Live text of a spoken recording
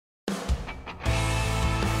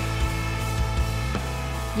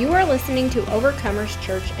You are listening to Overcomers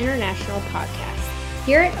Church International podcast.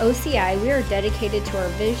 Here at OCI, we are dedicated to our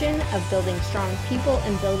vision of building strong people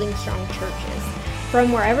and building strong churches.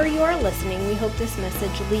 From wherever you are listening, we hope this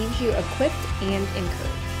message leaves you equipped and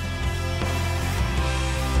encouraged.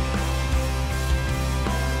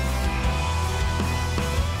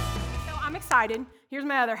 So I'm excited. Here's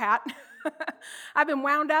my other hat. I've been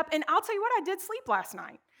wound up, and I'll tell you what, I did sleep last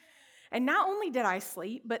night. And not only did I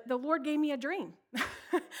sleep, but the Lord gave me a dream.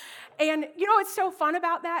 And you know what's so fun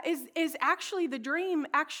about that is actually the dream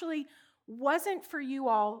actually wasn't for you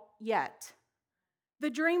all yet. The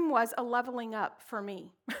dream was a leveling up for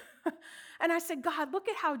me. And I said, God, look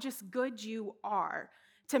at how just good you are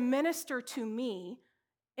to minister to me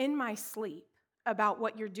in my sleep about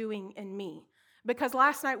what you're doing in me. Because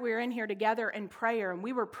last night we were in here together in prayer, and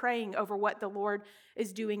we were praying over what the Lord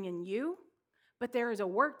is doing in you. But there is a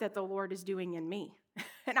work that the Lord is doing in me.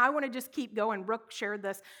 And I want to just keep going. Brooke shared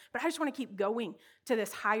this, but I just want to keep going to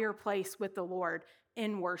this higher place with the Lord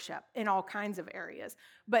in worship in all kinds of areas.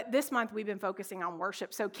 But this month we've been focusing on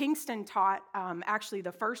worship. So Kingston taught actually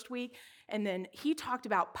the first week, and then he talked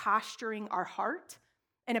about posturing our heart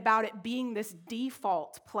and about it being this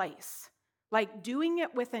default place, like doing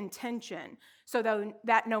it with intention so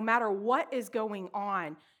that no matter what is going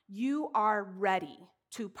on, you are ready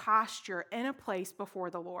to posture in a place before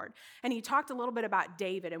the Lord. And he talked a little bit about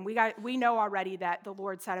David, and we know already that the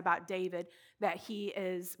Lord said about David that he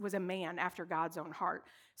was a man after God's own heart.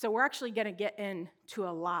 So we're actually going to get into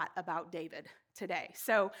a lot about David today.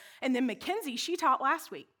 So, and then Mackenzie, she taught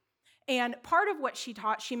last week. And part of what she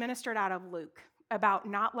taught, she ministered out of Luke about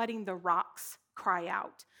not letting the rocks cry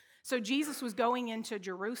out. So Jesus was going into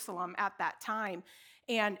Jerusalem at that time,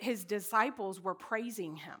 and his disciples were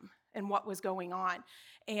praising him and what was going on.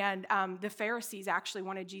 And the Pharisees actually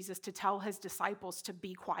wanted Jesus to tell his disciples to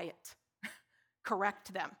be quiet,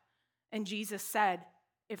 correct them. And Jesus said,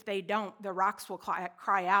 if they don't, the rocks will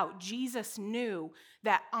cry out. Jesus knew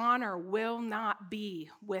that honor will not be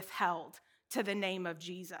withheld to the name of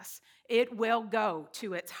Jesus. It will go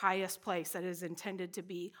to its highest place that is intended to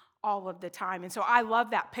be all of the time. And so I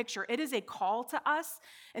love that picture. It is a call to us,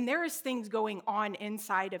 and there is things going on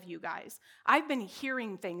inside of you guys. I've been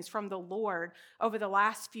hearing things from the Lord over the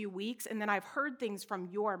last few weeks, and then I've heard things from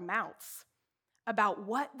your mouths about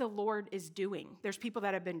what the Lord is doing. There's people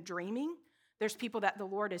that have been dreaming. There's people that the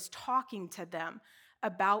Lord is talking to them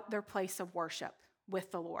about their place of worship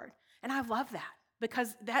with the Lord. And I love that,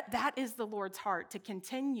 because that is the Lord's heart, to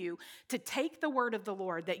continue to take the word of the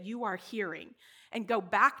Lord that you are hearing and go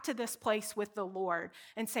back to this place with the Lord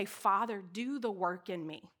and say, Father, do the work in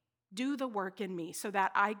me. Do the work in me so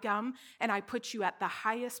that I come and I put you at the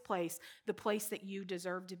highest place, the place that you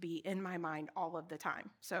deserve to be in my mind all of the time.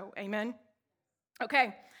 So, amen.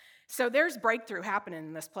 Okay, so there's breakthrough happening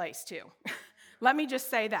in this place too. Let me just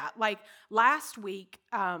say that. Like last week,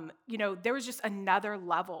 there was just another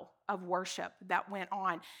level of worship that went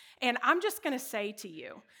on. And I'm just going to say to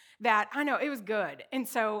you that I know it was good. And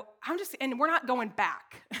so and we're not going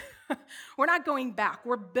back. We're not going back.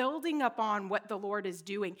 We're building up on what the Lord is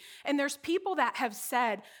doing. And there's people that have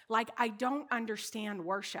said, like, I don't understand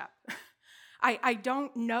worship. I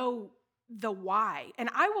don't know the why. And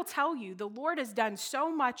I will tell you, the Lord has done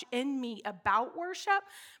so much in me about worship,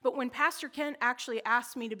 but when Pastor Ken actually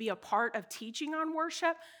asked me to be a part of teaching on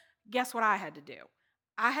worship, guess what I had to do?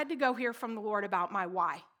 I had to go hear from the Lord about my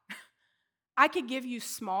why. I could give you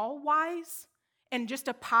small whys and just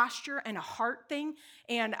a posture and a heart thing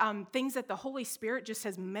and things that the Holy Spirit just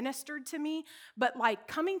has ministered to me, but like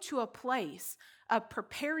coming to a place of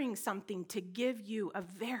preparing something to give you a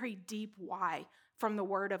very deep why from the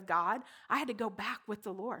Word of God, I had to go back with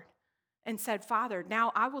the Lord and said, Father,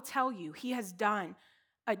 now I will tell you, He has done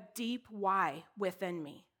a deep why within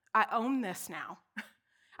me. I own this now.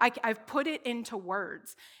 I've put it into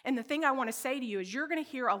words. And the thing I want to say to you is you're going to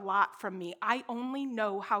hear a lot from me. I only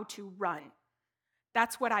know how to run.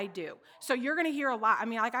 That's what I do. So you're going to hear a lot. I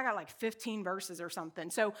mean, I got like 15 verses or something.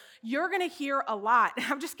 So you're going to hear a lot. And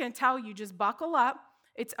I'm just going to tell you, just buckle up.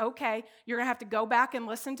 It's okay. You're going to have to go back and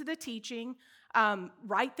listen to the teaching.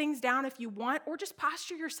 Write things down if you want, or just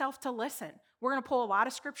posture yourself to listen. We're going to pull a lot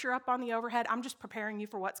of scripture up on the overhead. I'm just preparing you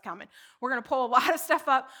for what's coming. We're going to pull a lot of stuff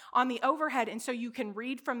up on the overhead, and so you can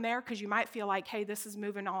read from there, because you might feel like, hey, this is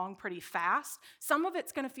moving along pretty fast. Some of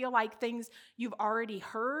it's going to feel like things you've already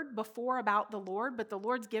heard before about the Lord, but the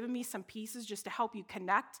Lord's given me some pieces just to help you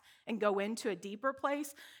connect and go into a deeper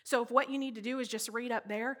place. So if what you need to do is just read up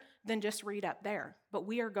there, then just read up there. But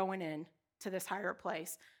we are going in to this higher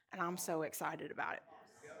place, and I'm so excited about it.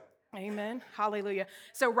 Amen. Hallelujah.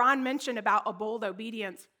 So Ron mentioned about a bold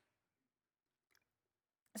obedience.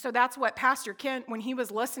 So that's what Pastor Kent, when he was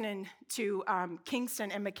listening to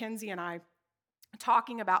Kingston and Mackenzie and I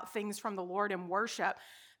talking about things from the Lord in worship,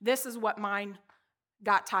 this is what mine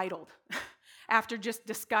got titled after just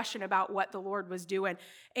discussion about what the Lord was doing.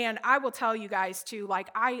 And I will tell you guys too,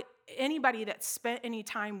 anybody that spent any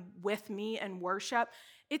time with me in worship,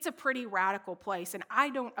 it's a pretty radical place. And I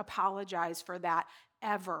don't apologize for that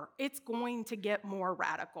ever. It's going to get more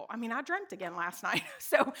radical. I mean, I dreamt again last night,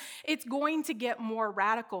 so it's going to get more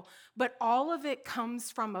radical. But all of it comes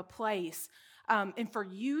from a place, and for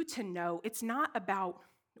you to know, it's not about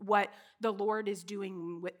what the Lord is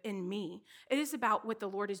doing in me. It is about what the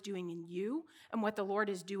Lord is doing in you and what the Lord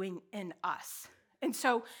is doing in us. And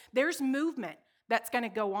so there's movement that's going to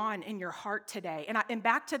go on in your heart today. And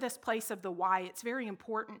back to this place of the why, it's very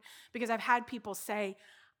important because I've had people say,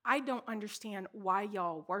 I don't understand why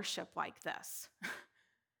y'all worship like this.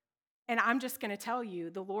 And I'm just going to tell you,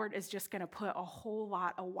 the Lord is just going to put a whole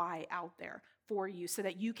lot of why out there for you so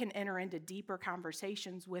that you can enter into deeper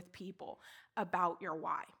conversations with people about your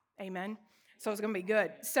why. Amen? So it's going to be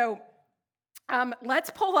good. So let's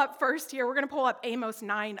pull up first here. We're going to pull up Amos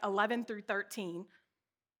 9:11 through 13.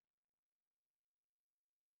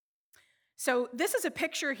 So this is a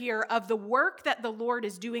picture here of the work that the Lord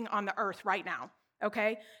is doing on the earth right now.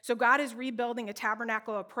 Okay? So God is rebuilding a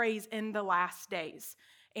tabernacle of praise in the last days.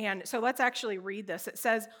 And so let's actually read this. It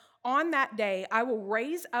says, on that day, I will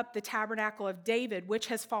raise up the tabernacle of David, which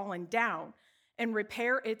has fallen down, and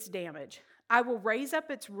repair its damage. I will raise up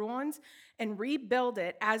its ruins and rebuild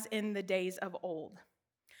it as in the days of old,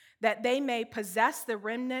 that they may possess the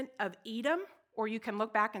remnant of Edom, or you can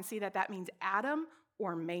look back and see that means Adam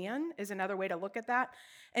or man is another way to look at that,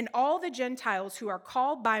 and all the Gentiles who are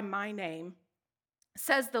called by my name,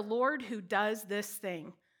 says the Lord who does this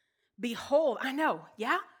thing. Behold, I know,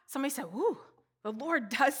 yeah? Somebody said, ooh, the Lord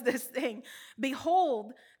does this thing.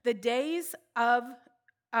 Behold, the days are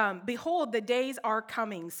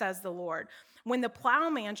coming, says the Lord, when the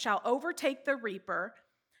plowman shall overtake the reaper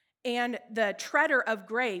and the treader of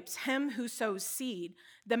grapes, him who sows seed.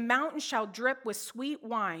 The mountain shall drip with sweet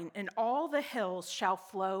wine, and all the hills shall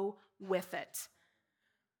flow with it.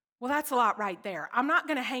 Well, that's a lot right there. I'm not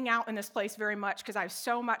going to hang out in this place very much because I have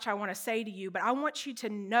so much I want to say to you, but I want you to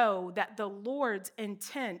know that the Lord's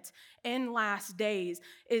intent in last days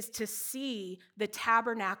is to see the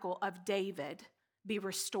tabernacle of David be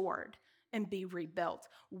restored and be rebuilt.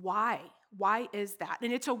 Why? Why is that?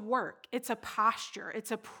 And it's a work, it's a posture,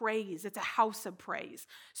 it's a praise, it's a house of praise.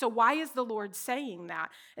 So why is the Lord saying that?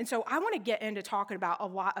 And so I want to get into talking about a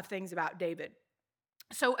lot of things about David.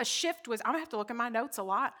 So a shift was, I'm going to have to look at my notes a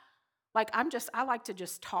lot. I like to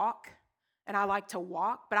just talk and I like to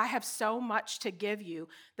walk, but I have so much to give you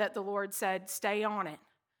that the Lord said, stay on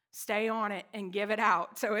it and give it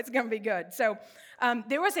out. So it's going to be good. So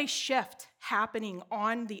there was a shift happening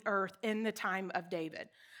on the earth in the time of David.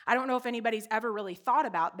 I don't know if anybody's ever really thought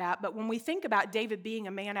about that, but when we think about David being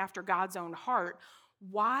a man after God's own heart,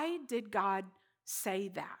 why did God say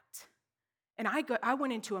that? And I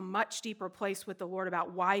went into a much deeper place with the Lord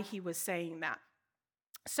about why he was saying that.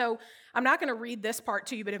 So I'm not going to read this part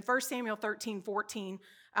to you, but in 1 Samuel 13:14,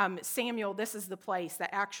 Samuel, this is the place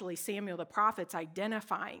that actually Samuel the prophet's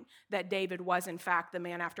identifying that David was in fact the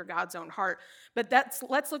man after God's own heart. But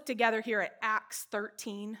let's look together here at Acts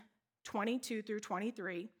 13:22 through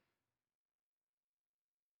 23.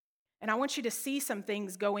 And I want you to see some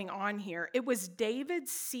things going on here. It was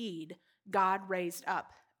David's seed God raised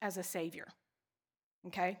up as a savior.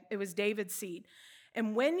 Okay? It was David's seed.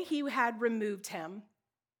 And when he had removed him,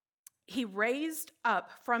 he raised up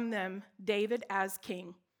from them David as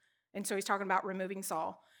king. And so he's talking about removing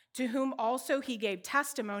Saul, to whom also he gave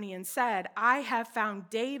testimony and said, I have found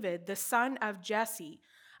David, the son of Jesse,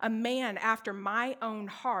 a man after my own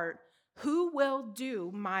heart, who will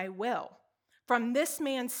do my will. From this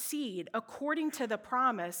man's seed, according to the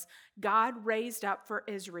promise, God raised up for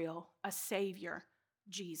Israel a Savior,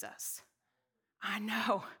 Jesus. I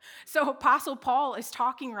know. So Apostle Paul is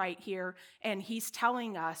talking right here, and he's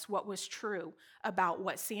telling us what was true about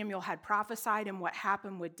what Samuel had prophesied and what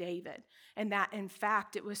happened with David. And that, in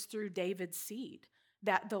fact, it was through David's seed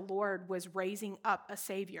that the Lord was raising up a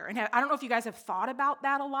Savior. And I don't know if you guys have thought about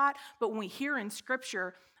that a lot, but when we hear in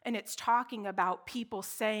Scripture, and it's talking about people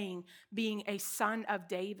saying being a son of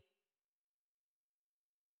David,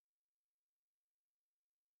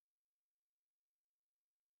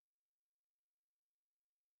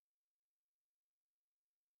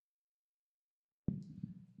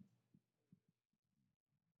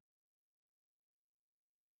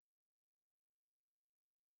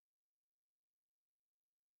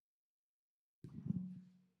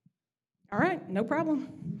 All right, no problem.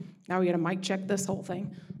 Now we got to mic check this whole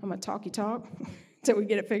thing. I'm going to talk until we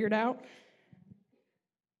get it figured out.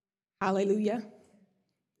 Hallelujah.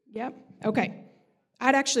 Yep. Okay.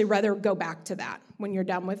 I'd actually rather go back to that. When you're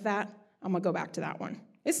done with that, I'm going to go back to that one.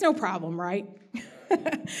 It's no problem, right?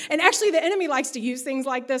 And actually, the enemy likes to use things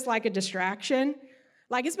like this like a distraction.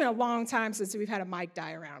 Like, it's been a long time since we've had a mic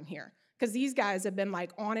die around here because these guys have been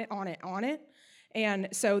like on it. And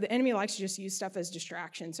so the enemy likes to just use stuff as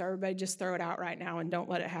distraction. So everybody just throw it out right now and don't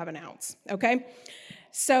let it have an ounce, okay?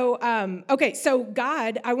 So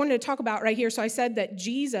God, I wanted to talk about right here. So I said that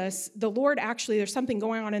Jesus, the Lord, actually, there's something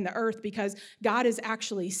going on in the earth because God is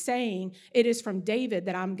actually saying it is from David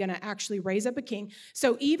that I'm going to actually raise up a king.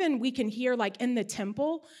 So even we can hear like in the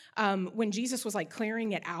temple when Jesus was like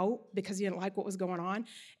clearing it out because he didn't like what was going on.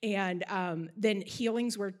 And then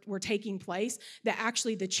healings were taking place that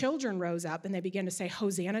actually the children rose up and they began to say,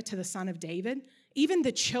 Hosanna to the Son of David. Even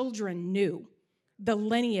the children knew the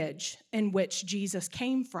lineage in which Jesus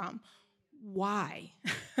came from. Why?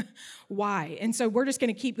 Why? And so we're just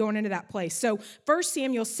going to keep going into that place. So 1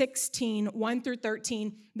 Samuel 16, 1 through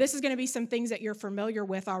 13, this is going to be some things that you're familiar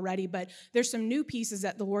with already, but there's some new pieces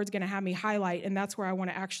that the Lord's going to have me highlight, and that's where I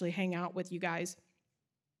want to actually hang out with you guys.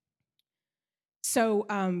 So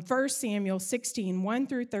 1 Samuel 16, 1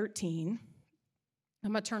 through 13,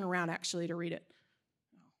 I'm going to turn around actually to read it.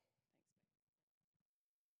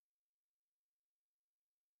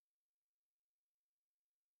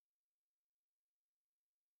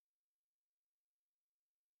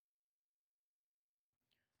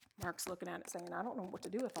 Mark's looking at it saying, I don't know what to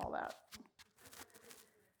do with all that.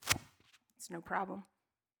 It's no problem.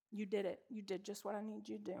 You did it. You did just what I need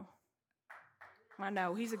you to do. I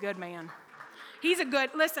know. He's a good man.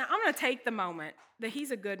 Listen, I'm going to take the moment that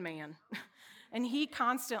he's a good man. And he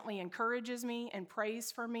constantly encourages me and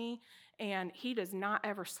prays for me, and he does not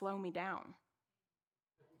ever slow me down.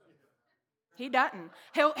 He doesn't.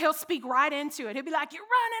 He'll speak right into it. He'll be like, you're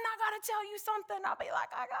running, I got to tell you something. I'll be like,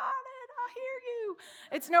 I got it, I hear you.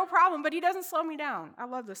 It's no problem, but he doesn't slow me down. I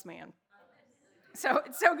love this man. So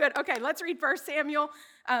it's so good. Okay, let's read 1 Samuel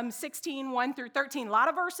 16, 1 through 13. A lot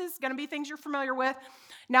of verses, going to be things you're familiar with.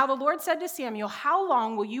 Now the Lord said to Samuel, how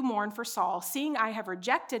long will you mourn for Saul, seeing I have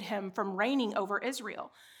rejected him from reigning over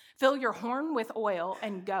Israel? Fill your horn with oil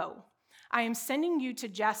and go. I am sending you to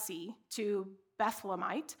Jesse, to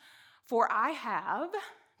Bethlehemite, for I have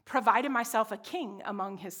provided myself a king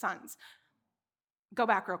among his sons. Go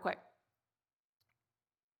back real quick.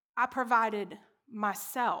 I provided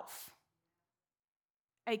myself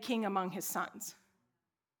a king among his sons.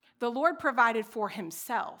 The Lord provided for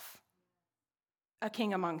himself a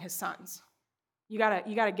king among his sons. You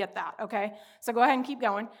gotta get that, okay? So go ahead and keep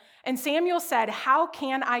going. And Samuel said, how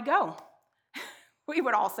can I go? We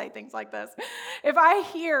would all say things like this.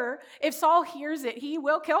 If Saul hears it, he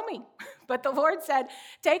will kill me. But the Lord said,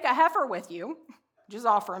 take a heifer with you, just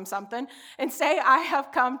offer him something, and say, I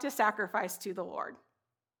have come to sacrifice to the Lord.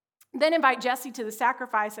 Then invite Jesse to the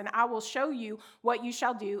sacrifice, and I will show you what you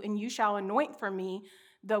shall do, and you shall anoint for me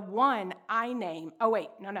the one I name. Oh, wait,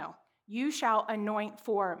 no. You shall anoint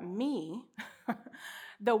for me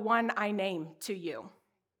the one I name to you.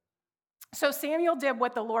 So Samuel did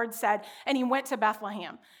what the Lord said, and he went to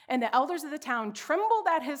Bethlehem. And the elders of the town trembled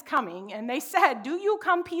at his coming, and they said, do you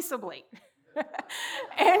come peaceably?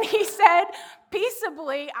 And he said,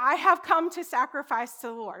 peaceably, I have come to sacrifice to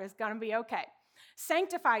the Lord. It's going to be okay.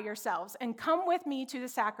 Sanctify yourselves and come with me to the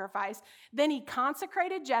sacrifice. Then he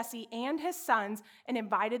consecrated Jesse and his sons and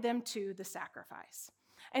invited them to the sacrifice.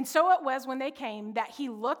 And so it was when they came that he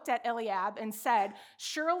looked at Eliab and said,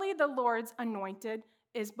 surely the Lord's anointed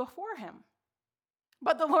is before him.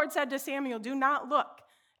 But the Lord said to Samuel, do not look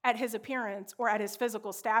at his appearance or at his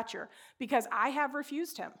physical stature, because I have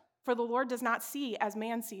refused him. For the Lord does not see as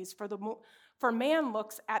man sees, for man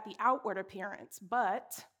looks at the outward appearance,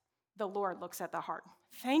 but the Lord looks at the heart.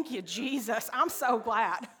 Thank you, Jesus. I'm so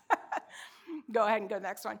glad. Go ahead and go to the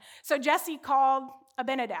next one. So Jesse called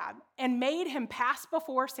Abinadab and made him pass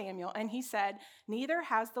before Samuel, and he said, neither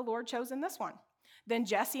has the Lord chosen this one. Then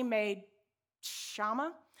Jesse made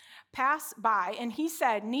Shammah pass by, and he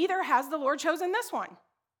said, neither has the Lord chosen this one.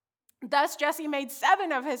 Thus Jesse made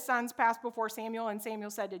 7 of his sons pass before Samuel, and Samuel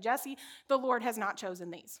said to Jesse, the Lord has not chosen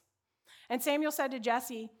these. And Samuel said to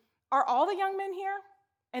Jesse, are all the young men here?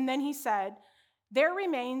 And then he said, there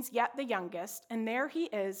remains yet the youngest, and there he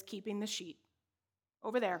is keeping the sheep.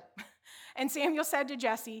 Over there. And Samuel said to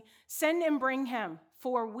Jesse, send and bring him,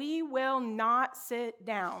 for we will not sit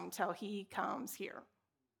down till he comes here.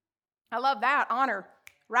 I love that. Honor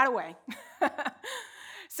right away.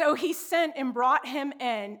 So he sent and brought him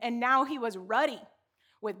in, and now he was ruddy,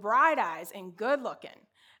 with bright eyes and good looking.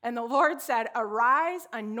 And the Lord said, arise,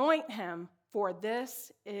 anoint him, for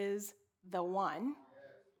this is the one.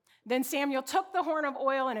 Then Samuel took the horn of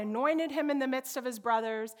oil and anointed him in the midst of his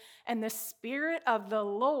brothers, and the Spirit of the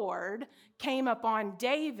Lord came upon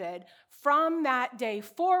David from that day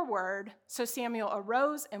forward. So Samuel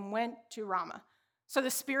arose and went to Ramah. So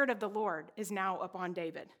the Spirit of the Lord is now upon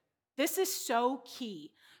David. This is so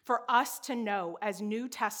key for us to know as New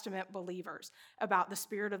Testament believers about the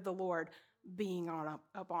Spirit of the Lord being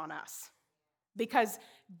upon us. Because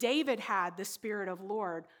David had the Spirit of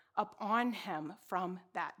Lord upon him from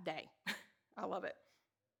that day. I love it.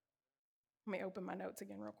 Let me open my notes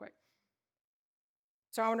again real quick.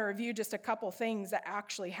 So I want to review just a couple things that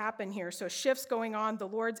actually happen here. So shifts going on. The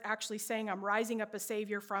Lord's actually saying, I'm rising up a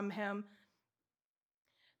Savior from him.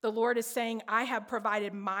 The Lord is saying, I have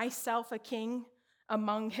provided myself a king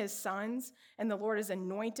among his sons, and the Lord has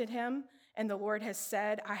anointed him, and the Lord has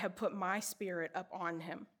said, I have put my Spirit upon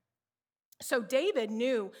him. So David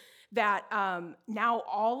knew that now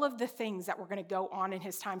all of the things that were going to go on in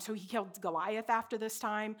his time, so he killed Goliath after this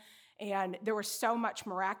time, and there was so much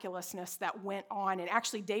miraculousness that went on. And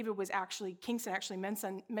actually, Kingston actually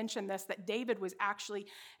mentioned this, that David was actually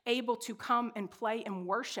able to come and play and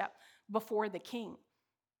worship before the king.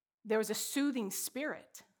 There was a soothing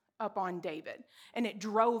spirit upon David, and it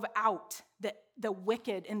drove out the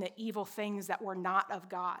wicked and the evil things that were not of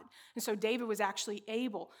God. And so David was actually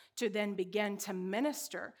able to then begin to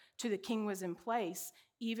minister to the king was in place,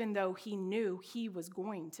 even though he knew he was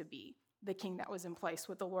going to be the king that was in place,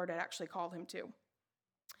 what the Lord had actually called him to.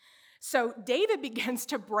 So David begins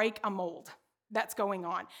to break a mold that's going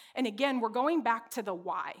on. And again, we're going back to the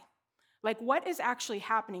why. Like, what is actually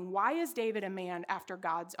happening? Why is David a man after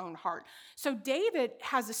God's own heart? So David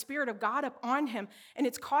has the Spirit of God upon him, and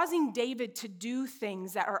it's causing David to do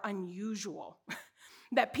things that are unusual,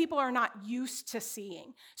 that people are not used to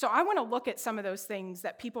seeing. So I want to look at some of those things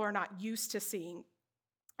that people are not used to seeing,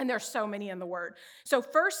 and there's so many in the Word. So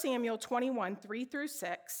 1 Samuel 21, 3 through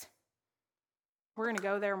 6, we're going to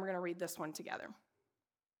go there, and we're going to read this one together.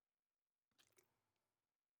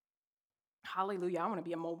 Hallelujah, I want to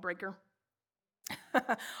be a mold breaker.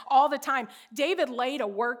 All the time. David laid a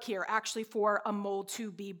work here actually for a mold to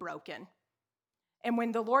be broken. And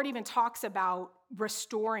when the Lord even talks about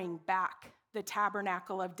restoring back the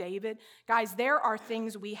tabernacle of David, guys, there are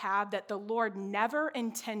things we have that the Lord never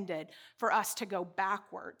intended for us to go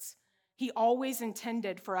backwards. He always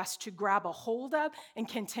intended for us to grab a hold of and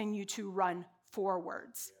continue to run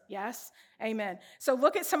forwards. Yes? Amen. So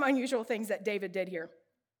look at some unusual things that David did here.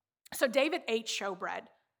 So David ate showbread,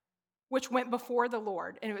 which went before the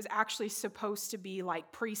Lord, and it was actually supposed to be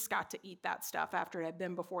like priests got to eat that stuff after it had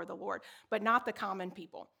been before the Lord, but not the common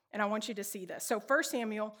people. And I want you to see this. So 1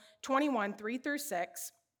 Samuel 21, 3 through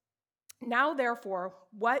 6, now therefore,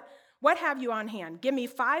 what have you on hand? Give me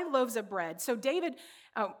 5 loaves of bread. So David,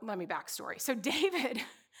 let me backstory. So David,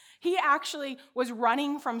 he actually was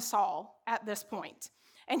running from Saul at this point,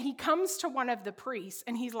 and he comes to one of the priests,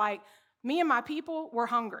 and he's like, me and my people, we're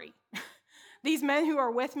hungry. These men who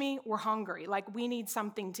are with me were hungry, like we need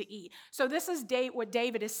something to eat. So this is what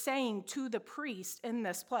David is saying to the priest in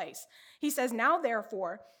this place. He says, now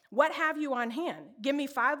therefore, what have you on hand? Give me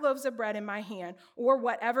 5 loaves of bread in my hand, or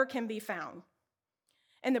whatever can be found.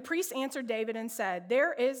 And the priest answered David and said,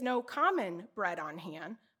 there is no common bread on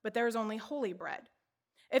hand, but there is only holy bread.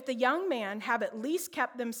 If the young men have at least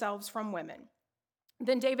kept themselves from women.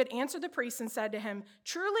 Then David answered the priest and said to him,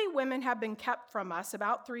 truly women have been kept from us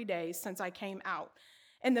about 3 days since I came out.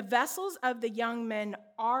 And the vessels of the young men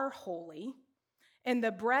are holy, and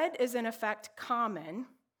the bread is in effect common,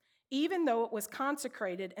 even though it was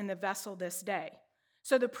consecrated in the vessel this day.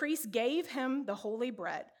 So the priest gave him the holy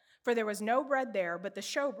bread, for there was no bread there but the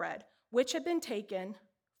showbread, which had been taken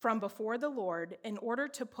from before the Lord in order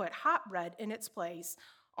to put hot bread in its place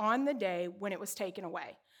on the day when it was taken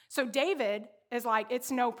away. So David is like,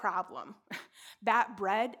 it's no problem. That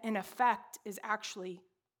bread, in effect, is actually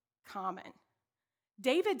common.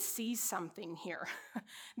 David sees something here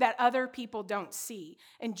that other people don't see.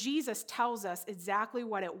 And Jesus tells us exactly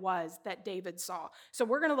what it was that David saw. So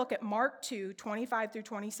we're going to look at Mark 2, 25 through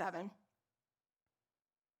 27.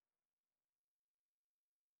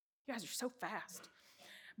 You guys are so fast.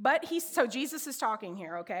 So Jesus is talking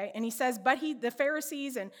here, okay? And he says, the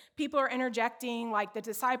Pharisees and people are interjecting, like the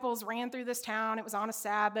disciples ran through this town. It was on a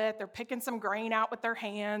Sabbath. They're picking some grain out with their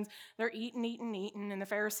hands. They're eating. And the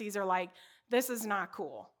Pharisees are like, this is not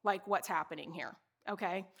cool. Like, what's happening here,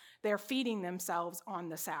 okay? They're feeding themselves on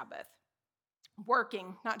the Sabbath.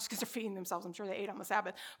 working, not just because they're feeding themselves, I'm sure they ate on the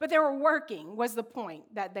Sabbath, but they were working was the point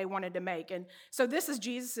that they wanted to make. And so this is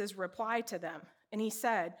Jesus' reply to them. And he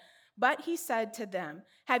said, but he said to them,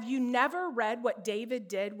 have you never read what David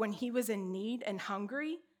did when he was in need and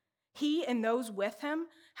hungry? He and those with him,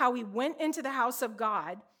 how he went into the house of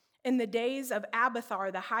God in the days of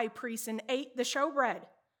Abiathar the high priest and ate the showbread,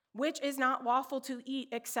 which is not lawful to eat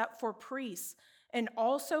except for priests, and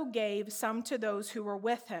also gave some to those who were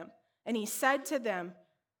with him. And he said to them,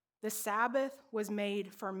 the Sabbath was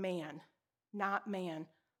made for man, not man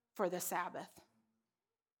for the Sabbath.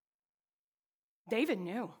 David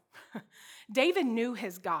knew. David knew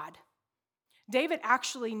his God. David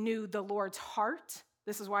actually knew the Lord's heart.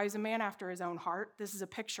 This is why he's a man after his own heart. This is a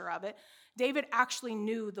picture of it. David actually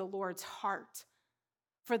knew the Lord's heart.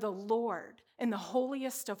 For the Lord in the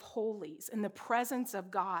holiest of holies, in the presence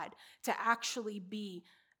of God, to actually be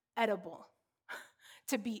edible,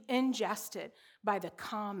 to be ingested by the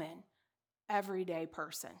common, everyday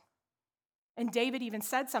person. And David even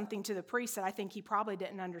said something to the priest that I think he probably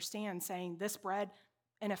didn't understand, saying, this bread,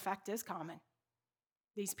 in effect, is common.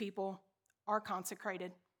 These people are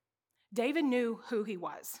consecrated. David knew who he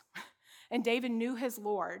was, and David knew his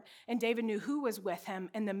Lord, and David knew who was with him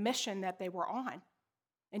and the mission that they were on.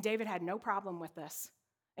 And David had no problem with this.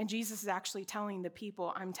 And Jesus is actually telling the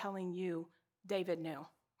people, I'm telling you, David knew.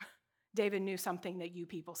 David knew something that you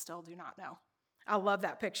people still do not know. I love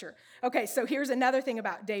that picture. Okay, so here's another thing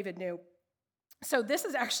about David knew. So this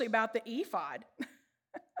is actually about the ephod.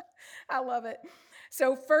 I love it.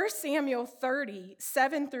 So 1 Samuel 30,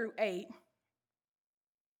 7 through 8.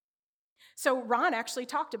 So Ron actually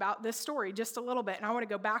talked about this story just a little bit, and I want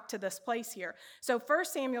to go back to this place here. So 1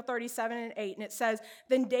 Samuel 37 and 8, and it says,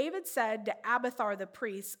 then David said to Abiathar the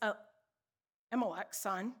priest, Ahimelech's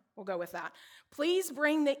son, we'll go with that, please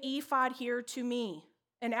bring the ephod here to me.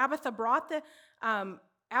 And Abiathar brought the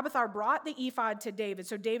ephod to David.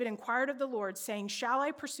 So David inquired of the Lord, saying, shall I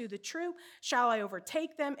pursue the troop? Shall I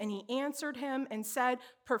overtake them? And he answered him and said,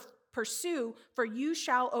 pursue, for you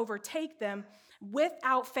shall overtake them.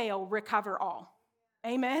 Without fail, recover all.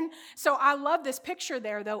 Amen. So I love this picture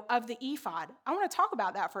there, though, of the ephod. I want to talk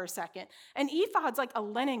about that for a second. An ephod's like a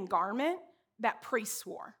linen garment that priests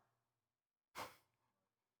wore.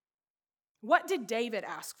 What did David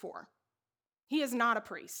ask for? He is not a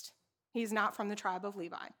priest. He is not from the tribe of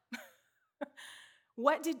Levi.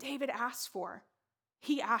 What did David ask for?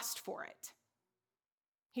 He asked for it.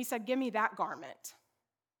 He said, give me that garment.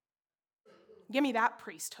 Give me that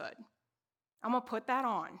priesthood. I'm going to put that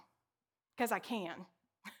on because I can.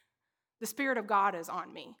 The Spirit of God is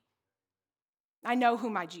on me. I know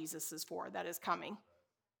who my Jesus is for that is coming.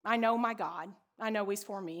 I know my God. I know he's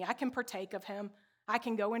for me. I can partake of him. I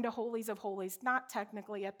can go into holies of holies, not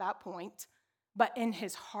technically at that point, but in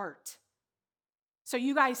his heart. So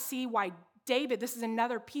you guys see why David, this is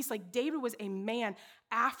another piece, like David was a man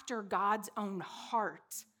after God's own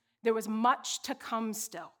heart. There was much to come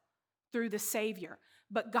still through the Savior.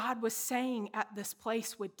 But God was saying at this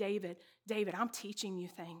place with David, David, I'm teaching you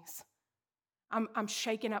things. I'm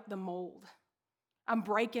shaking up the mold. I'm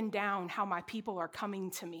breaking down how my people are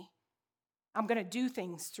coming to me. I'm going to do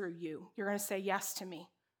things through you. You're going to say yes to me.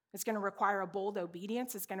 It's going to require a bold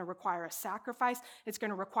obedience. It's going to require a sacrifice. It's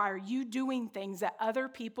going to require you doing things that other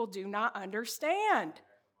people do not understand.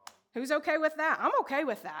 Who's okay with that? I'm okay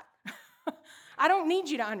with that. I don't need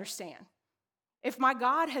you to understand. If my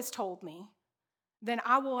God has told me, then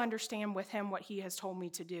I will understand with him what he has told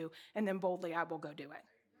me to do, and then boldly I will go do it.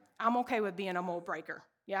 I'm okay with being a mold breaker,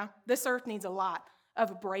 yeah? This earth needs a lot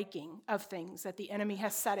of breaking of things that the enemy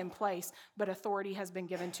has set in place, but authority has been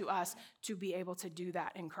given to us to be able to do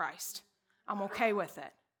that in Christ. I'm okay with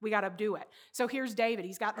it. We got to do it. So here's David.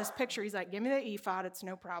 He's got this picture. He's like, give me the ephod. It's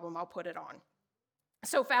no problem. I'll put it on.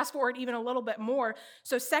 So fast forward even a little bit more.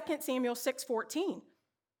 So 2 Samuel 6:14.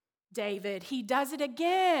 David, he does it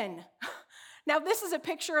again. Now, this is a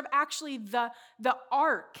picture of actually the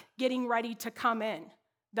ark getting ready to come in,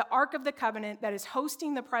 the Ark of the Covenant that is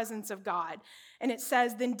hosting the presence of God. And it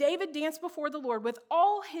says, then David danced before the Lord with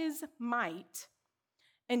all his might,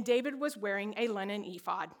 and David was wearing a linen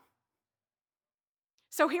ephod.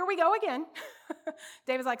 So here we go again.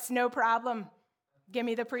 David's like, no problem. Give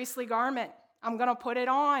me the priestly garment. I'm going to put it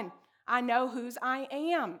on. I know whose I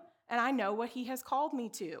am, and I know what he has called me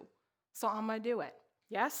to. So I'm going to do it.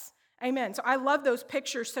 Yes? Amen. So I love those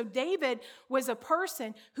pictures. So David was a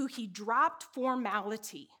person who he dropped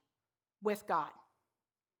formality with God.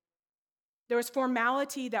 There was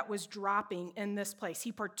formality that was dropping in this place.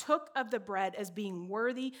 He partook of the bread as being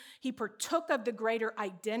worthy. He partook of the greater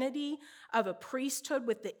identity of a priesthood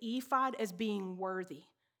with the ephod as being worthy.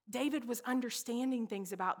 David was understanding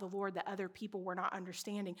things about the Lord that other people were not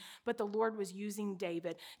understanding, but the Lord was using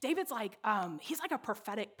David. David's like, he's like a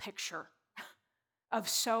prophetic picture of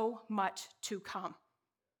so much to come.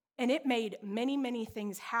 And it made many, many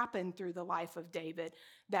things happen through the life of David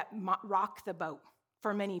that rocked the boat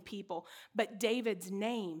for many people. But David's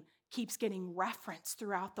name keeps getting referenced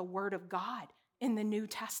throughout the Word of God in the New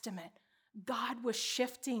Testament. God was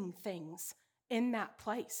shifting things in that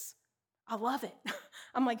place. I love it.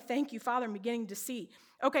 I'm like, thank you, Father. I'm beginning to see.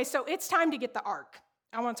 Okay, so it's time to get the ark.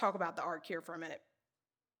 I want to talk about the ark here for a minute.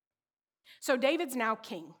 So David's now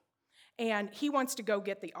king, and he wants to go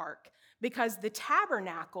get the ark because the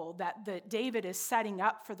tabernacle that David is setting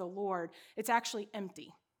up for the Lord, it's actually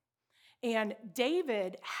empty. And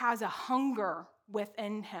David has a hunger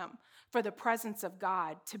within him for the presence of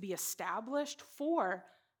God to be established for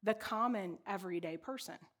the common everyday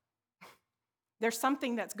person. There's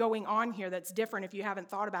something that's going on here that's different if you haven't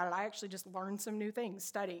thought about it. I actually just learned some new things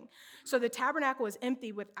studying. So the tabernacle was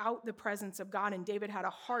empty without the presence of God, and David had a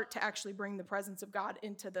heart to actually bring the presence of God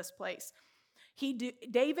into this place.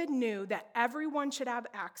 David knew that everyone should have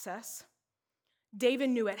access. David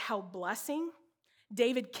knew it held blessing.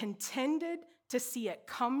 David contended to see it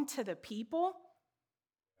come to the people.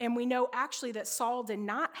 And we know actually that Saul did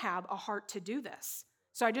not have a heart to do this.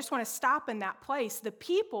 So I just want to stop in that place. The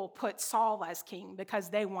people put Saul as king because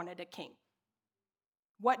they wanted a king.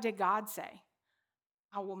 What did God say?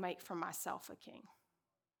 I will make for myself a king.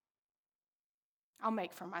 I'll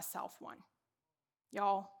make for myself one.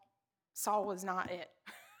 Y'all, Saul was not it.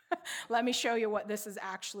 Let me show you what this is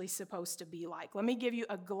actually supposed to be like. Let me give you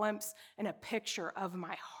a glimpse and a picture of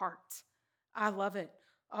my heart. I love it.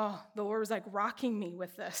 Oh, the Lord was like rocking me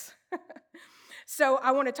with this. So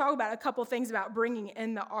I want to talk about a couple things about bringing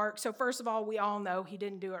in the ark. So first of all, we all know he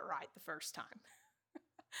didn't do it right the first time.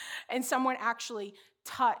 And someone actually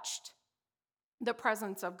touched the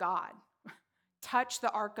presence of God, touched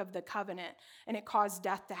the Ark of the Covenant, and it caused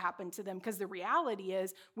death to happen to them because the reality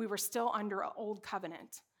is we were still under an old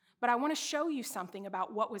covenant. But I want to show you something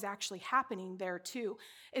about what was actually happening there too,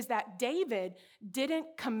 is that David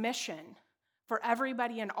didn't commission for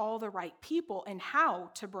everybody and all the right people and how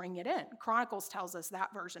to bring it in. Chronicles tells us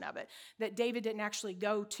that version of it, that David didn't actually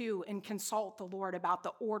go to and consult the Lord about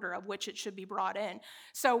the order of which it should be brought in.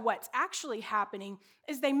 So what's actually happening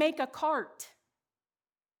is they make a cart.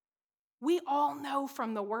 We all know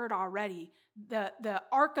from the word already, the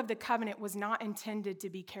Ark of the Covenant was not intended to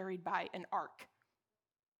be carried by an ark.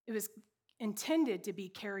 It was intended to be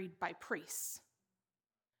carried by priests.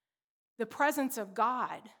 The presence of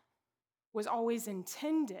God was always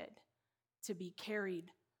intended to be carried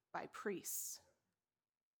by priests.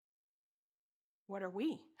 What are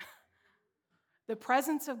we? The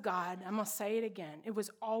presence of God, I'm going to say it again, it was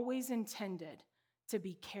always intended to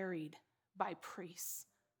be carried by priests.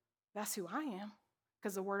 That's who I am,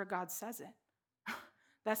 because the Word of God says it.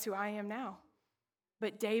 That's who I am now.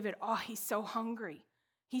 But David, he's so hungry.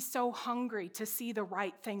 He's so hungry to see the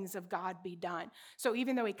right things of God be done. So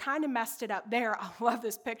even though he kind of messed it up there, I love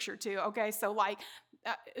this picture too, okay? So like,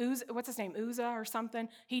 what's his name, Uzzah or something?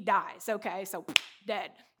 He dies, okay? So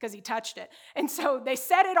dead because he touched it. And so they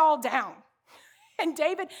set it all down. And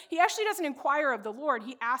David, he actually doesn't inquire of the Lord.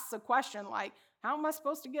 He asks a question like, how am I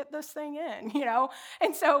supposed to get this thing in,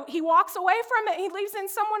 And so he walks away from it. He leaves in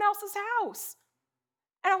someone else's house.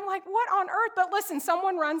 And I'm like, what on earth? But listen,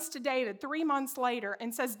 someone runs to David 3 months later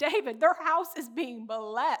and says, David, their house is being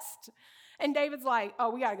blessed. And David's like,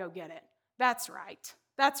 we got to go get it. That's right.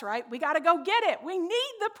 That's right. We got to go get it. We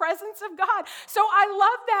need the presence of God. So I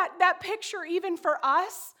love that picture even for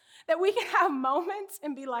us, that we can have moments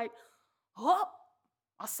and be like, I'll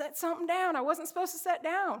set something down I wasn't supposed to set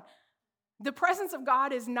down. The presence of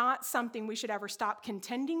God is not something we should ever stop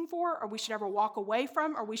contending for, or we should ever walk away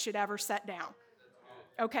from, or we should ever set down.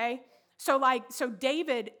 Okay? So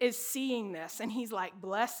David is seeing this, and he's like,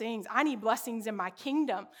 blessings. I need blessings in my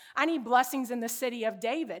kingdom. I need blessings in the city of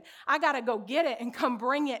David. I got to go get it and come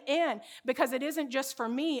bring it in, because it isn't just for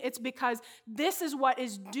me. It's because this is what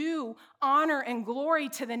is due honor and glory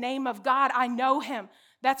to the name of God. I know him.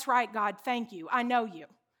 That's right, God. Thank you. I know you.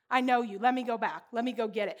 I know you. Let me go back. Let me go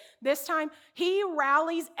get it. This time, he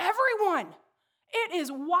rallies everyone. It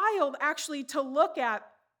is wild, actually, to look at.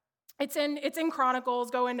 It's in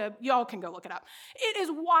Chronicles. Y'all can go look it up. It is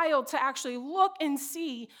wild to actually look and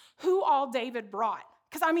see who all David brought.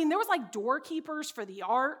 Because, there was like doorkeepers for the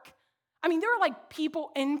ark. There were like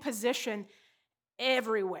people in position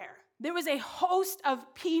everywhere. There was a host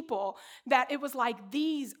of people that it was like,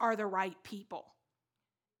 these are the right people.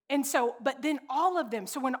 And so, but then all of them,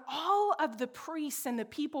 so when all of the priests and the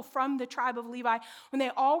people from the tribe of Levi, when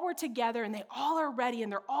they all were together and they all are ready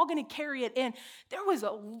and they're all going to carry it in, there was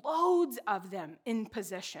loads of them in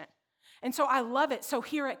position. And so I love it. So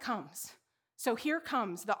here it comes. So here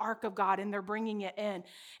comes the ark of God, and they're bringing it in.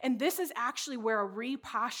 And this is actually where a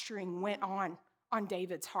reposturing went on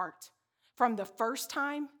David's heart. From the first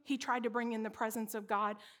time he tried to bring in the presence of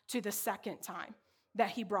God to the second time that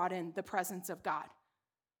he brought in the presence of God.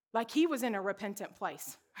 Like he was in a repentant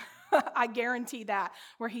place. I guarantee that,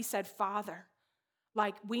 where he said, Father,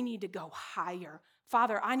 like we need to go higher.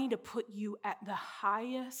 Father, I need to put you at the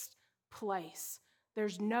highest place.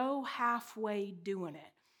 There's no halfway doing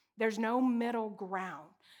it. There's no middle ground.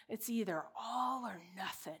 It's either all or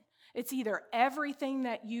nothing. It's either everything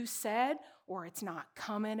that you said or it's not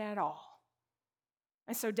coming at all.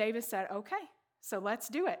 And so David said, okay, so let's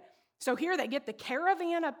do it. So here they get the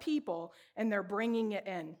caravan of people and they're bringing it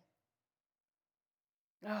in.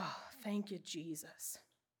 Oh, thank you, Jesus.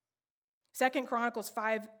 2 Chronicles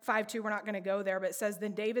 5:2, we're not going to go there, but it says,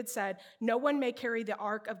 then David said, no one may carry the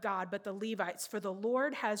ark of God but the Levites, for the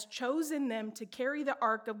Lord has chosen them to carry the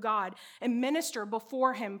ark of God and minister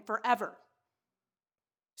before him forever.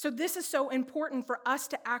 So this is so important for us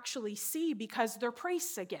to actually see because they're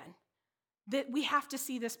priests again. That we have to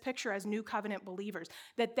see this picture as new covenant believers,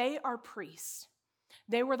 that they are priests.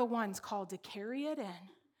 They were the ones called to carry it in,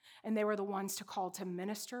 and they were the ones called to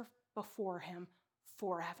minister before him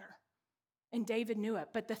forever. And David knew it.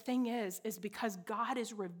 But the thing is because God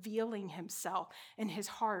is revealing himself in his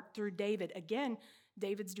heart through David. Again,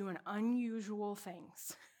 David's doing unusual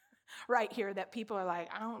things right here that people are like,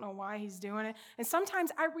 I don't know why he's doing it. And sometimes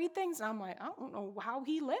I read things and I'm like, I don't know how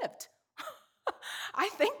he lived. I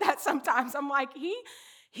think that sometimes. I'm like, he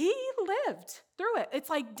lived through it. It's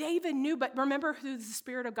like David knew, but remember who the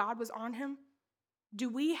Spirit of God was on him? Do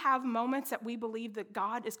we have moments that we believe that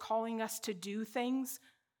God is calling us to do things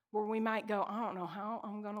where we might go, I don't know how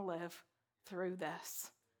I'm going to live through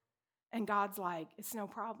this? And God's like, it's no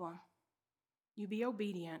problem. You be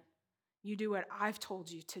obedient. You do what I've told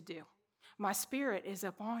you to do. My Spirit is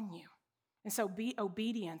upon you. And so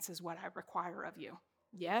obedience is what I require of you.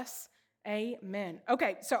 Yes? Amen.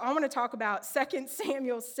 Okay, so I want to talk about 2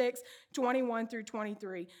 Samuel 6, 21 through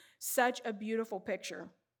 23. Such a beautiful picture.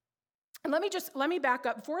 And let me back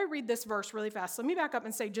up. Before I read this verse really fast, let me back up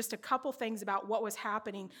and say just a couple things about what was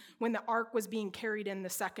happening when the ark was being carried in the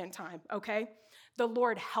second time, okay? The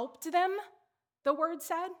Lord helped them, the word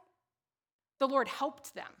said. The Lord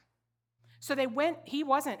helped them. So he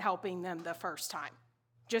wasn't helping them the first time,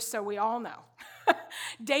 just so we all know.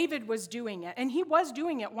 David was doing it, and he was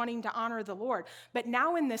doing it wanting to honor the Lord. But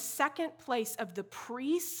now in the second place of the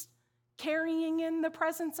priests carrying in the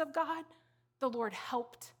presence of God, the Lord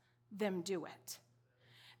helped them do it.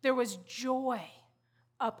 There was joy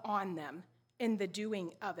upon them in the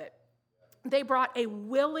doing of it. They brought a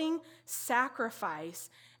willing sacrifice,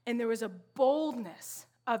 and there was a boldness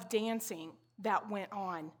of dancing that went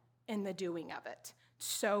on in the doing of it.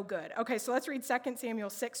 So good. Okay, so let's read 2 Samuel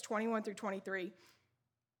 6, 21 through 23.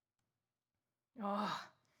 Oh,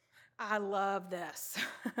 I love this.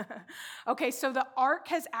 Okay, so the ark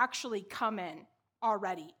has actually come in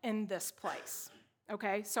already in this place.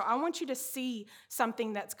 Okay, so I want you to see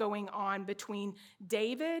something that's going on between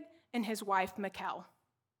David and his wife, Michal.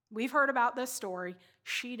 We've heard about this story.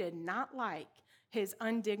 She did not like his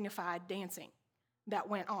undignified dancing that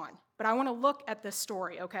went on. But I want to look at this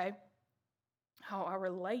story, okay? How I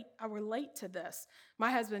relate to this. My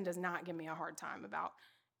husband does not give me a hard time about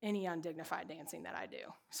any undignified dancing that I do.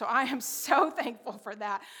 So I am so thankful for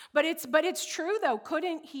that. But it's true though.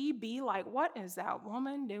 Couldn't he be like, what is that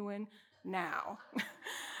woman doing now?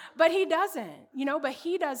 But he doesn't, but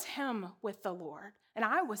he does him with the Lord. And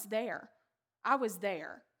I was there.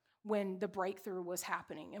 When the breakthrough was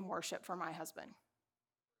happening in worship for my husband.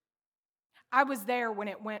 I was there when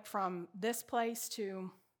it went from this place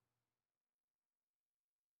to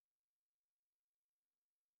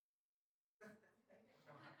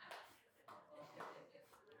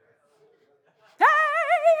hey,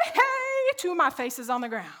 two of my faces on the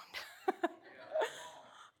ground.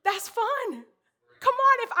 That's fun. Come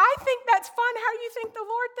on, if I think that's fun, how do you think the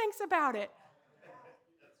Lord thinks about it?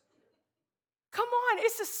 Come on,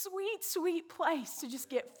 it's a sweet, sweet place to just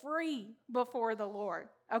get free before the Lord,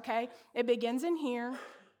 okay? It begins in here.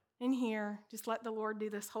 Just let the Lord do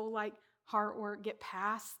this whole heart work, get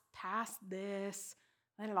past this,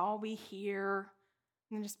 let it all be here,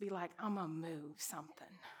 and then just be like, I'm going to move something.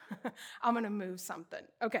 I'm going to move something.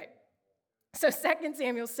 Okay, so 2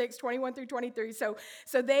 Samuel 6, 21 through 23. So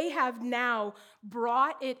they have now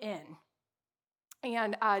brought it in.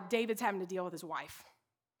 And David's having to deal with his wife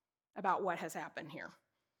about what has happened here.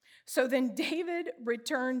 So then David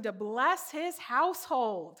returned to bless his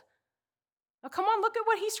household. Now, come on, look at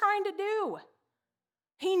what he's trying to do.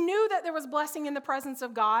 He knew that there was blessing in the presence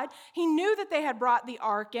of God. He knew that they had brought the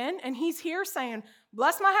ark in, and he's here saying,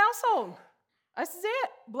 bless my household. That's it.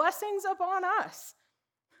 Blessings upon us.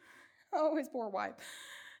 Oh, his poor wife.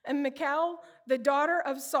 And Michal, the daughter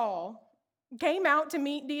of Saul, came out to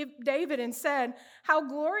meet David and said, how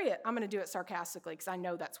glorious, I'm going to do it sarcastically because I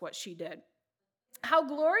know that's what she did. How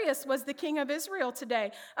glorious was the king of Israel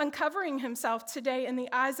today, uncovering himself today in the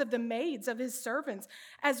eyes of the maids of his servants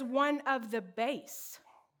as one of the base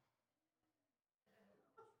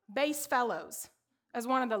fellows, as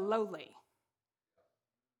one of the lowly.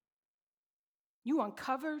 You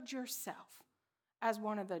uncovered yourself as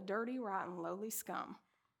one of the dirty, rotten, lowly scum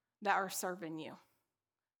that are serving you.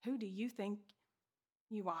 Who do you think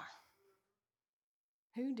you are?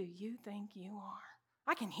 Who do you think you are?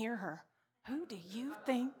 I can hear her. Who do you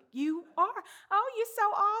think you are? Oh, you're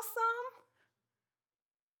so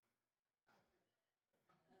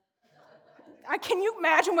awesome. Can you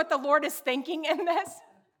imagine what the Lord is thinking in this?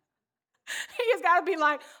 He has got to be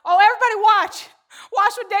like, oh, everybody watch.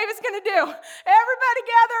 Watch what David's going to do. Everybody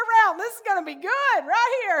gather around. This is going to be good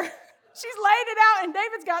right here. She's laid it out, and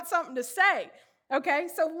David's got something to say. Okay,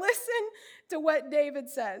 so listen to what David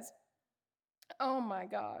says. Oh, my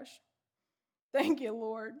gosh. Thank you,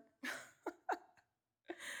 Lord.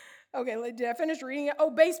 Okay, did I finish reading it? Oh,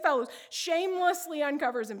 base fellows, shamelessly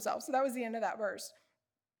uncovers himself. So that was the end of that verse.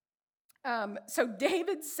 So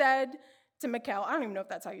David said to Michal, I don't even know if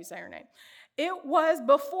that's how you say her name, it was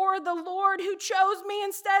before the Lord who chose me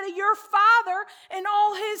instead of your father and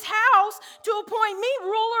all his house to appoint me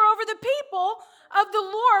ruler over the people of the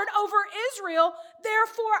Lord over Israel.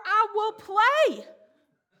 Therefore, I will play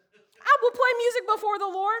music before the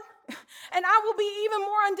Lord, and I will be even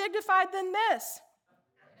more undignified than this.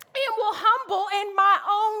 And will humble in my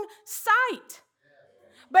own sight.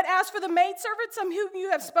 But as for the maidservants of whom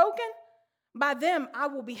you have spoken, by them I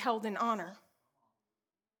will be held in honor.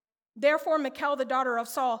 Therefore, Michal, the daughter of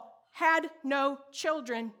Saul, had no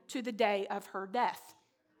children to the day of her death.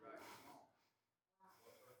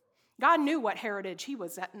 God knew what heritage he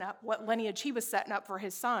was setting up, what lineage he was setting up for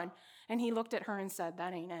his son. And he looked at her and said,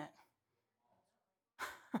 that ain't it.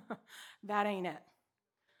 That ain't it.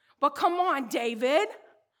 But come on, David.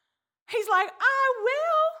 He's like, I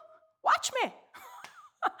will. Watch me.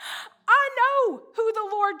 I know who the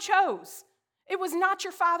Lord chose. It was not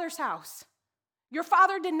your father's house. Your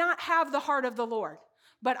father did not have the heart of the Lord,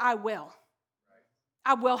 but I will.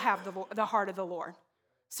 I will have the heart of the Lord.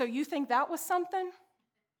 So you think that was something?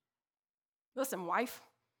 Listen, wife,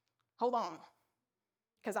 hold on,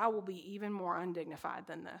 because I will be even more undignified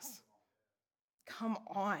than this. Come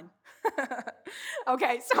on.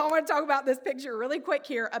 Okay, so I want to talk about this picture really quick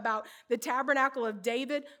here about the tabernacle of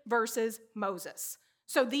David versus Moses.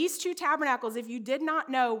 So these two tabernacles, if you did not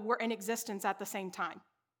know, were in existence at the same time.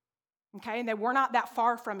 Okay, and they were not that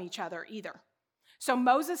far from each other either. So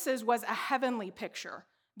Moses's was a heavenly picture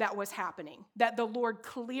that was happening, that the Lord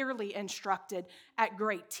clearly instructed at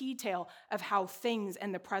great detail of how things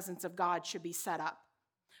in the presence of God should be set up.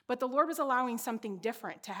 But the Lord was allowing something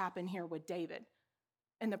different to happen here with David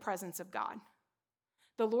in the presence of God.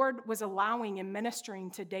 The Lord was allowing and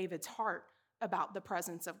ministering to David's heart about the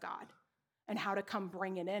presence of God and how to come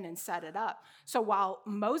bring it in and set it up. So while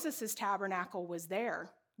Moses' tabernacle was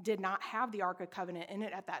there, did not have the Ark of Covenant in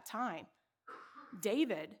it at that time,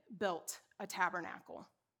 David built a tabernacle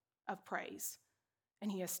of praise,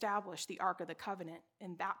 and he established the Ark of the Covenant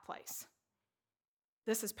in that place.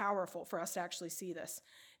 This is powerful for us to actually see this.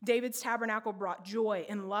 David's tabernacle brought joy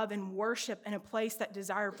and love and worship in a place that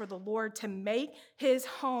desired for the Lord to make his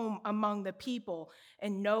home among the people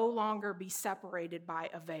and no longer be separated by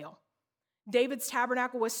a veil. David's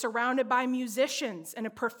tabernacle was surrounded by musicians and a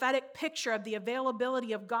prophetic picture of the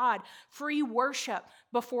availability of God, free worship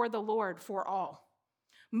before the Lord for all.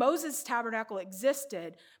 Moses' tabernacle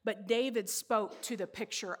existed, but David spoke to the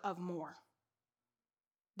picture of more.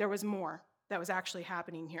 There was more that was actually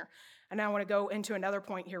happening here. And I want to go into another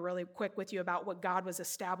point here really quick with you about what God was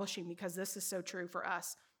establishing, because this is so true for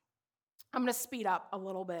us. I'm going to speed up a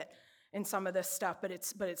little bit in some of this stuff, but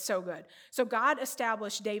it's so good. So God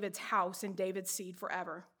established David's house and David's seed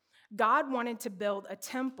forever. God wanted to build a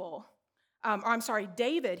temple.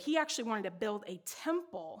 David, he actually wanted to build a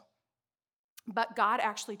temple, but God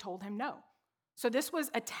actually told him no. So this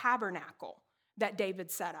was a tabernacle that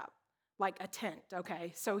David set up, like a tent,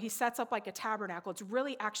 okay? So he sets up like a tabernacle. It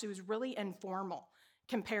was really informal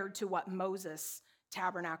compared to what Moses'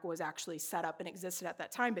 tabernacle was actually set up and existed at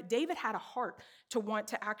that time. But David had a heart to want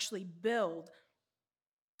to actually build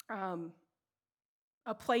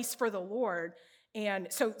a place for the Lord. And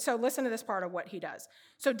so listen to this part of what he does.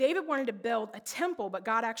 So David wanted to build a temple, but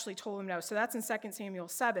God actually told him no. So that's in 2 Samuel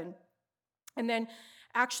 7. And then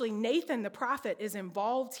actually Nathan the prophet is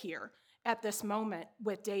involved here at this moment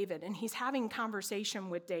with David, and he's having conversation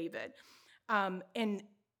with David. And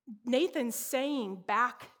Nathan's saying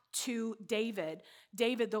back to David,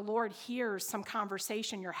 the Lord hears some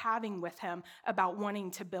conversation you're having with him about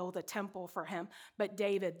wanting to build a temple for him. But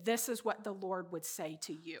David, this is what the Lord would say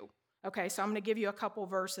to you. Okay, so I'm going to give you a couple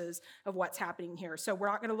verses of what's happening here. So we're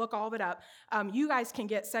not going to look all of it up. You guys can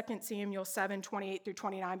get 2 Samuel 7, 28 through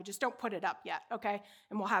 29, but just don't put it up yet, okay?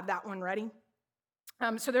 And we'll have that one ready.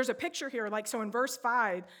 So there's a picture here, so in verse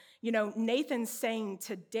 5, Nathan's saying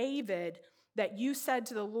to David that you said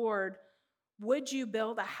to the Lord, would you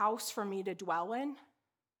build a house for me to dwell in?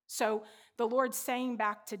 So the Lord's saying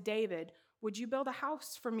back to David, would you build a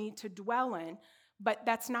house for me to dwell in? But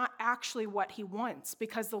that's not actually what he wants,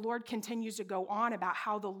 because the Lord continues to go on about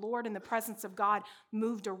how the Lord in the presence of God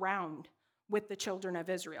moved around with the children of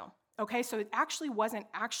Israel. Okay, so it actually wasn't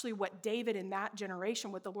actually what David in that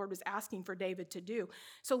generation, what the Lord was asking for David to do.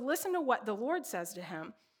 So listen to what the Lord says to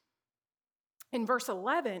him. In verse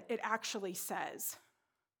 11, it actually says,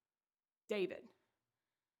 David,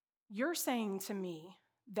 you're saying to me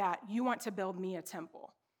that you want to build me a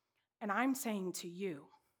temple, and I'm saying to you,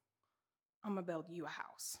 I'm going to build you a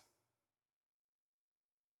house.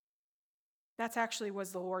 That's actually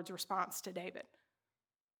was the Lord's response to David,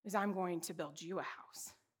 is I'm going to build you a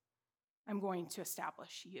house. I'm going to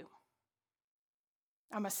establish you.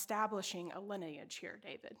 I'm establishing a lineage here,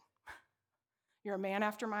 David. You're a man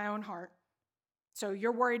after my own heart. So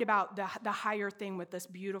you're worried about the higher thing with this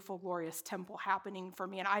beautiful, glorious temple happening for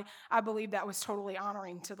me. And I believe that was totally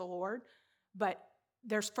honoring to the Lord. But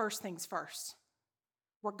there's first things first,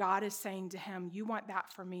 where God is saying to him, you want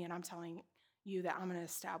that for me, and I'm telling you that I'm going to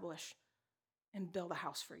establish and build a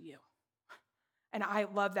house for you. And I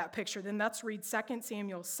love that picture. Then let's read 2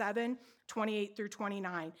 Samuel 7, 28 through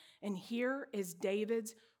 29. And here is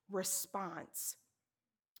David's response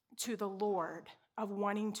to the Lord of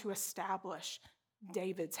wanting to establish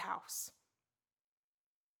David's house.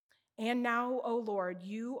 And now, O Lord,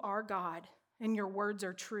 you are God, and your words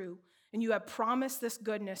are true, and you have promised this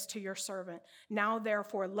goodness to your servant. Now,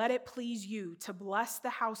 therefore, let it please you to bless the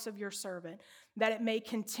house of your servant, that it may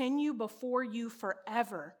continue before you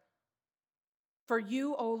forever. For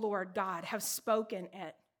you, O Lord God, have spoken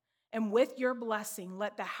it, and with your blessing,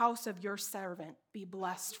 let the house of your servant be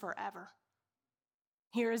blessed forever.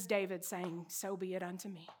 Here is David saying, so be it unto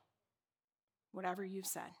me. Whatever you've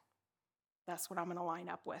said, that's what I'm going to line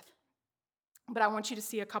up with. But I want you to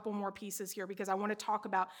see a couple more pieces here, because I want to talk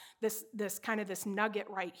about this nugget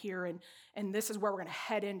right here, and this is where we're going to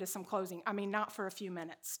head into some closing. I mean, not for a few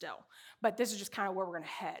minutes still, but this is just kind of where we're going to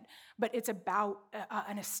head. But it's about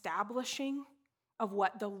an establishing of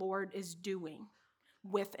what the Lord is doing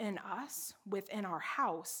within us, within our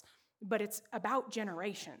house, but it's about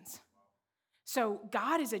generations. So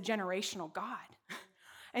God is a generational God.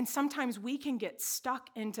 And sometimes we can get stuck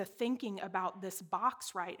into thinking about this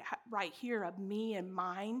box right here of me and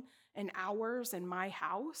mine and ours and my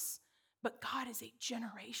house. But God is a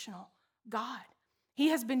generational God. He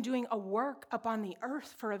has been doing a work upon the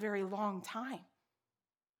earth for a very long time.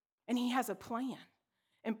 And he has a plan.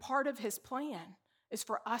 And part of his plan is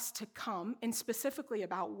for us to come, and specifically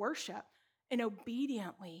about worship, and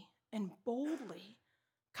obediently and boldly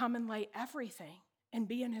come and lay everything and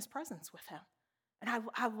be in his presence with him. And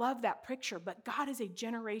I love that picture, but God is a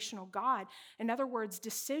generational God. In other words,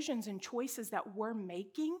 decisions and choices that we're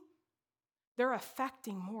making, they're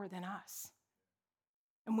affecting more than us.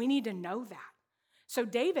 And we need to know that. So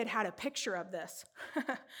David had a picture of this.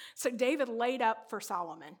 So David laid up for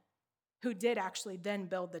Solomon, who did actually then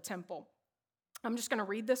build the temple. I'm just going to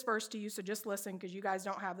read this verse to you, so just listen, because you guys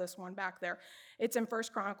don't have this one back there. It's in 1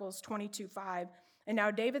 Chronicles 22:5. And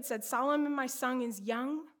now David said, Solomon, my son, is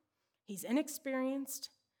young. He's inexperienced,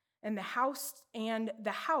 and the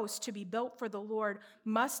house to be built for the Lord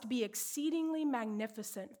must be exceedingly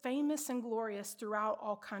magnificent, famous and glorious throughout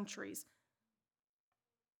all countries.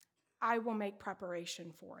 I will make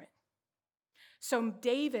preparation for it. So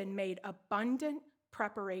David made abundant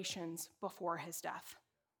preparations before his death.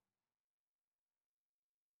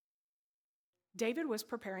 David was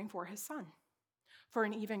preparing for his son, for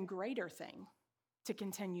an even greater thing to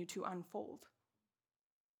continue to unfold.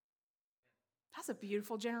 That's a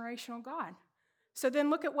beautiful generational God. So then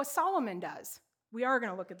look at what Solomon does. We are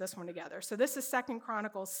going to look at this one together. So this is 2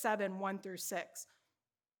 Chronicles 7, 1 through 6.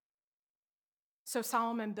 So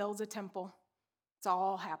Solomon builds a temple. It's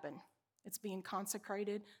all happened. It's being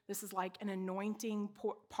consecrated. This is like an anointing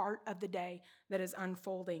part of the day that is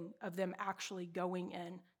unfolding of them actually going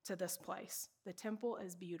in to this place. The temple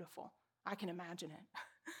is beautiful. I can imagine it.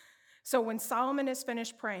 So when Solomon is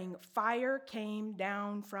finished praying, fire came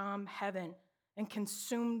down from heaven and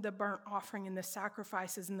consumed the burnt offering and the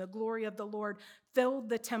sacrifices, and the glory of the Lord filled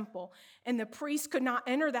the temple. And the priests could not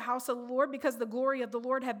enter the house of the Lord because the glory of the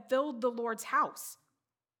Lord had filled the Lord's house.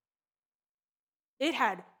 It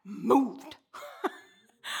had moved.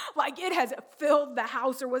 Like it has filled the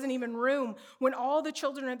house. There wasn't even room. When all the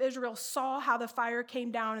children of Israel saw how the fire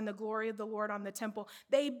came down and the glory of the Lord on the temple,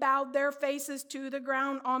 they bowed their faces to the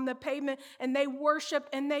ground on the pavement, and they worshiped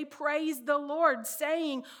and they praised the Lord,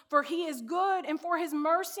 saying, "For he is good, and for his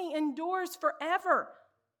mercy endures forever."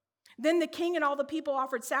 Then the king and all the people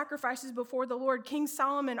offered sacrifices before the Lord. King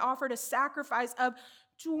Solomon offered a sacrifice of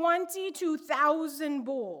 22,000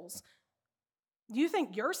 bulls. Do you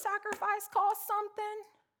think your sacrifice costs something?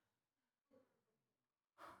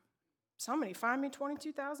 Somebody find me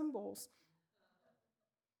 22,000 bulls.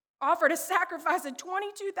 Offered a sacrifice of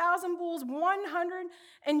 22,000 bulls,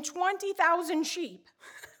 120,000 sheep.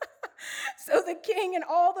 So the king and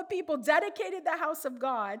all the people dedicated the house of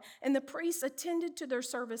God, and the priests attended to their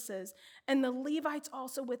services, and the Levites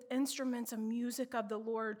also with instruments of music of the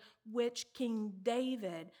Lord, which King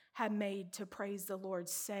David had made to praise the Lord,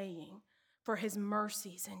 saying, "For his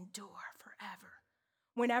mercies endure forever."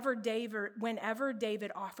 Whenever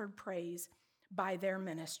David offered praise by their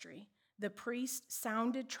ministry, the priests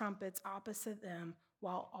sounded trumpets opposite them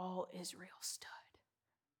while all Israel stood.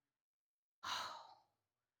 Oh,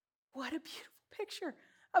 what a beautiful picture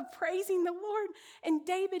of praising the Lord. And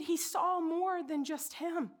David, he saw more than just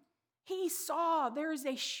him. He saw there's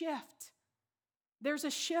a shift. There's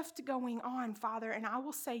a shift going on, Father, and I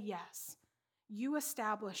will say yes. You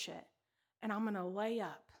establish it, and I'm going to lay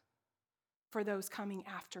up for those coming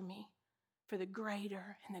after me, for the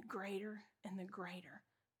greater and the greater and the greater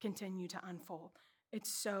continue to unfold. It's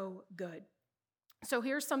so good. So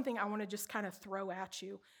here's something I want to just kind of throw at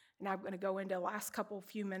you, and I'm going to go into the last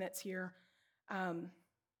few minutes here. I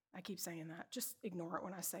keep saying that. Just ignore it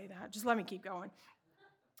when I say that. Just let me keep going.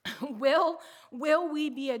 Will we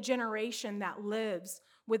be a generation that lives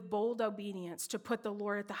with bold obedience to put the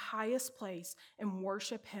Lord at the highest place and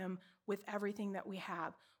worship him with everything that we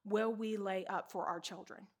have? Will we lay up for our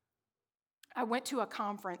children? I went to a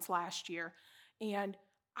conference last year, and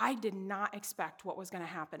I did not expect what was going to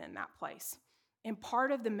happen in that place. And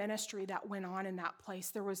part of the ministry that went on in that place,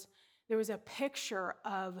 there was a picture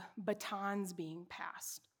of batons being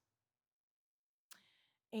passed.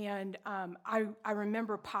 And I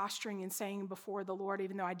remember posturing and saying before the Lord,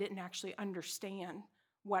 even though I didn't actually understand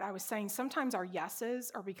what I was saying. Sometimes our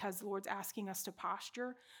yeses are because the Lord's asking us to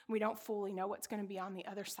posture. We don't fully know what's going to be on the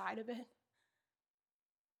other side of it.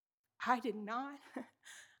 I did not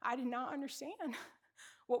understand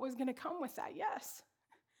what was going to come with that yes.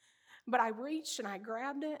 But I reached and I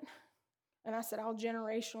grabbed it, and I said, I'll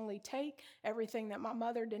generationally take everything that my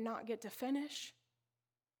mother did not get to finish,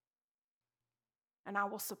 and I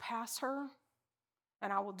will surpass her,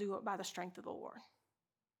 and I will do it by the strength of the Lord.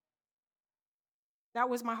 That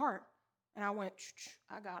was my heart. And I went,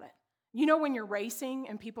 I got it. You know, when you're racing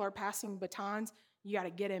and people are passing batons, you got to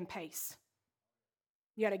get in pace.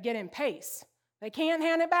 You got to get in pace. They can't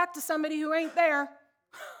hand it back to somebody who ain't there.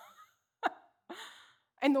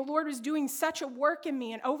 And the Lord was doing such a work in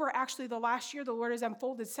me. And over actually the last year, the Lord has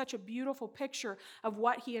unfolded such a beautiful picture of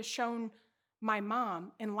what he has shown my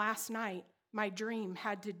mom. And last night, my dream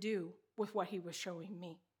had to do with what he was showing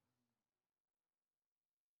me.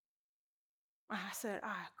 I said,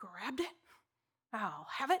 I grabbed it, I'll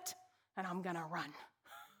have it, and I'm going to run.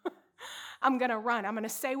 I'm going to run. I'm going to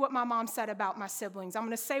say what my mom said about my siblings. I'm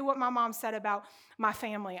going to say what my mom said about my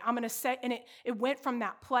family. I'm going to say, and it went from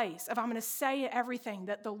that place of I'm going to say everything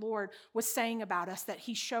that the Lord was saying about us that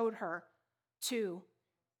he showed her to,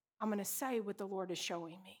 I'm going to say what the Lord is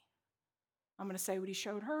showing me. I'm going to say what he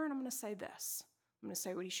showed her, and I'm going to say this. I'm going to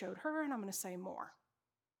say what he showed her, and I'm going to say more.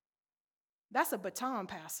 That's a baton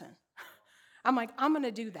passing. I'm like, I'm going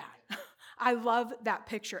to do that. I love that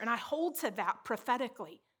picture. And I hold to that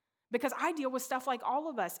prophetically because I deal with stuff like all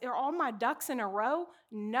of us. Are all my ducks in a row?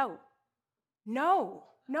 No,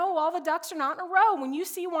 all the ducks are not in a row. When you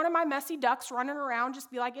see one of my messy ducks running around,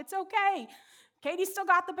 just be like, it's okay. Katie's still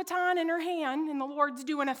got the baton in her hand and the Lord's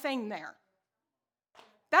doing a thing there.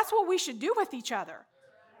 That's what we should do with each other.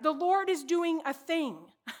 The Lord is doing a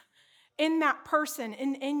thing in that person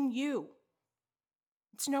and in you.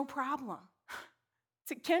 It's no problem.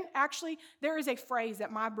 Kent, actually, there is a phrase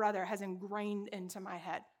that my brother has ingrained into my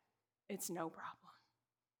head. It's no problem.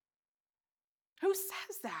 Who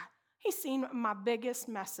says that? He's seen my biggest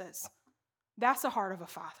messes. That's the heart of a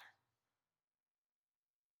father.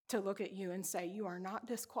 To look at you and say, you are not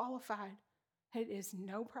disqualified. It is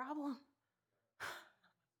no problem.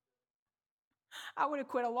 I would have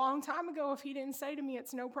quit a long time ago if he didn't say to me,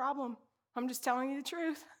 it's no problem. I'm just telling you the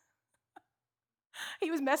truth.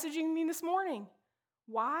 He was messaging me this morning.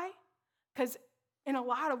 Why? Because in a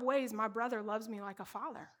lot of ways, my brother loves me like a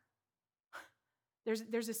father.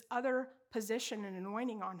 There's this other position and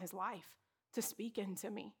anointing on his life to speak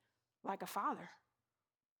into me like a father.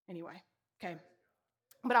 Anyway, okay.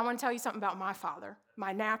 But I want to tell you something about my father,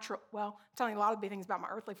 I'm telling you a lot of big things about my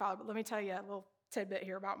earthly father, but let me tell you a little tidbit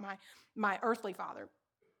here about my earthly father.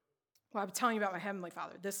 Well, I'm telling you about my heavenly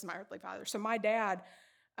father. This is my earthly father. So my dad,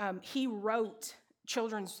 he wrote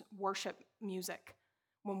children's worship music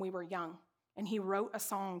when we were young, and he wrote a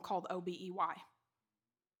song called O-B-E-Y.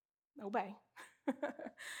 Obey.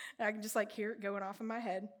 And I can just hear it going off in my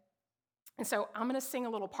head. And so I'm going to sing a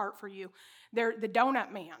little part for you. The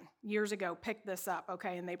Donut Man years ago picked this up,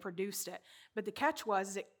 okay, and they produced it. But the catch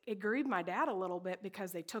was it grieved my dad a little bit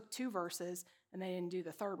because they took 2 verses and they didn't do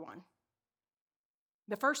the third one.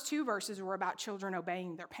 The first 2 verses were about children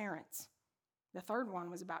obeying their parents. The third one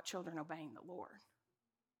was about children obeying the Lord.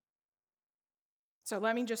 So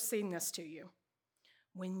let me just sing this to you.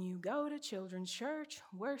 When you go to children's church,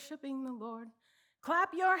 worshiping the Lord,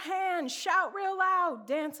 clap your hands, shout real loud,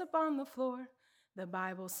 dance up on the floor. The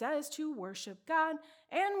Bible says to worship God,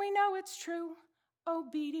 and we know it's true.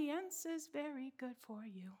 Obedience is very good for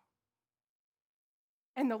you.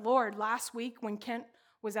 And the Lord, last week when Kent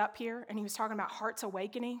was up here and he was talking about hearts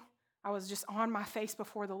awakening, I was just on my face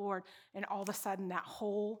before the Lord, and all of a sudden that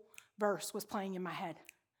whole verse was playing in my head.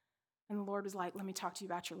 And the Lord was like, let me talk to you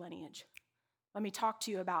about your lineage. Let me talk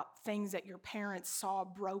to you about things that your parents saw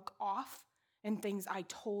broke off and things I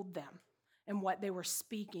told them and what they were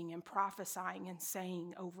speaking and prophesying and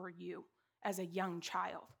saying over you as a young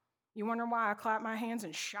child. You wonder why I clap my hands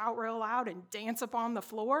and shout real loud and dance up on the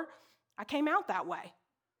floor? I came out that way.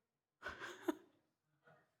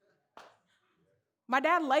 My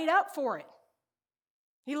dad laid up for it.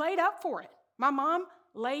 He laid up for it. My mom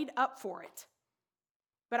laid up for it.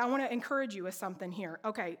 But I want to encourage you with something here.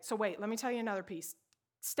 Okay, so wait, let me tell you another piece.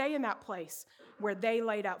 Stay in that place where they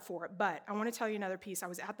laid up for it. But I want to tell you another piece. I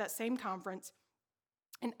was at that same conference,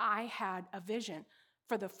 and I had a vision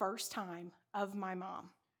for the first time of my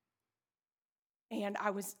mom. And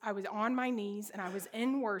I was on my knees, and I was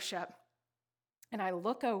in worship, and I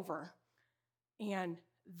look over, and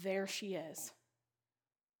there she is.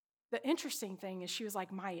 The interesting thing is she was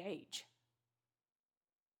like my age.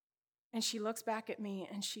 And she looks back at me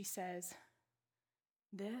and she says,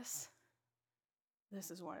 this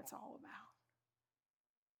is what it's all about.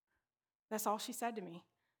 That's all she said to me.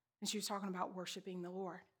 And she was talking about worshiping the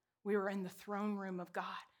Lord. We were in the throne room of God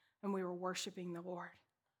and we were worshiping the Lord.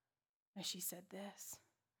 And she said,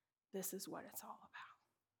 this is what it's all about.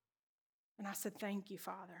 And I said, thank you,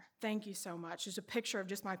 Father. Thank you so much. There's a picture of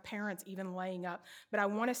just my parents even laying up. But I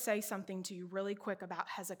want to say something to you really quick about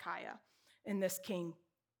Hezekiah and this king.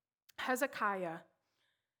 Hezekiah,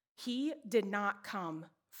 he did not come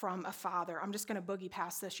from a father. I'm just going to boogie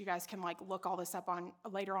past this. You guys can look all this up on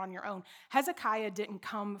later on your own. Hezekiah didn't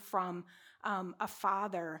come from a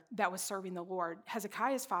father that was serving the Lord.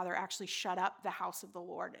 Hezekiah's father actually shut up the house of the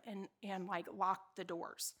Lord and locked the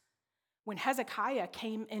doors. When Hezekiah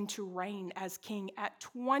came into reign as king at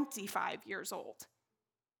 25 years old,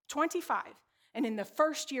 25, and in the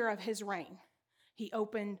first year of his reign, he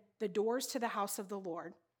opened the doors to the house of the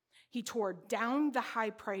Lord. He tore down the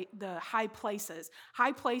high places.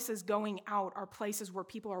 High places going out are places where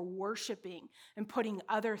people are worshiping and putting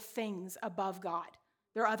other things above God.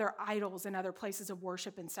 There are other idols and other places of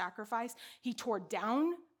worship and sacrifice. He tore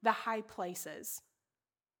down the high places,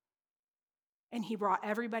 and he brought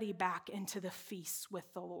everybody back into the feasts with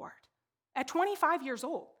the Lord at 25 years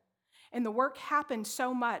old. And the work happened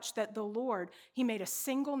so much that the Lord, he made a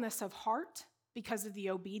singleness of heart because of the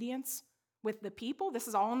obedience with the people. This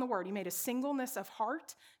is all in the word. He made a singleness of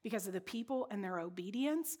heart because of the people and their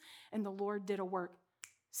obedience. And the Lord did a work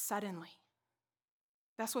suddenly.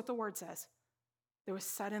 That's what the word says. There was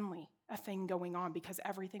suddenly a thing going on because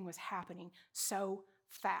everything was happening so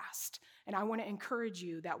fast. And I want to encourage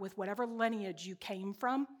you that with whatever lineage you came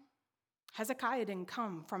from, Hezekiah didn't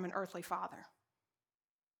come from an earthly father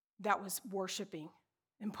that was worshiping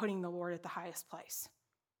and putting the Lord at the highest place.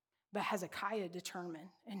 But Hezekiah determined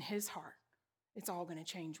in his heart, it's all going to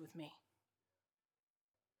change with me.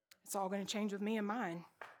 It's all going to change with me and mine.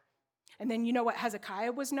 And then you know what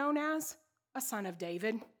Hezekiah was known as? A son of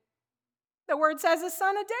David. The word says a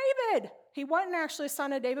son of David. He wasn't actually a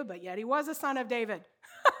son of David, but yet he was a son of David.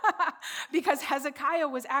 Because Hezekiah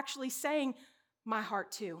was actually saying, my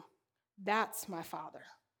heart too. That's my father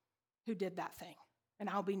who did that thing. And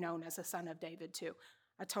I'll be known as a son of David too.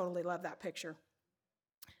 I totally love that picture.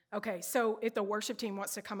 Okay, so if the worship team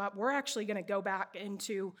wants to come up, we're actually going to go back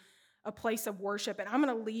into a place of worship. And I'm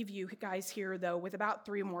going to leave you guys here, though, with about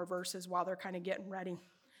 3 more verses while they're kind of getting ready.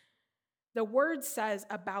 The word says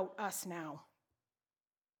about us now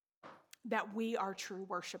that we are true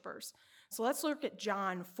worshipers. So let's look at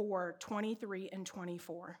John 4:23 and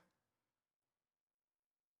 24.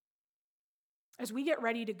 As we get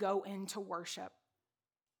ready to go into worship,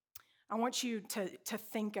 I want you to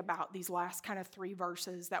think about these last kind of 3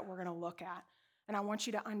 verses that we're going to look at. And I want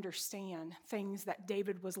you to understand things that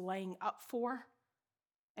David was laying up for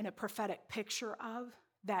and a prophetic picture of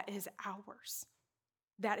that is ours.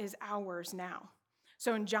 That is ours now.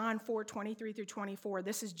 So in John 4:23 through 24,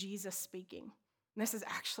 this is Jesus speaking. And this is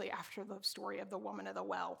actually after the story of the woman of the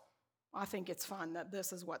well. I think it's fun that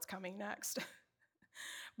this is what's coming next.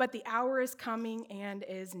 But the hour is coming and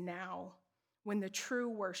is now when the true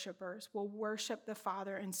worshipers will worship the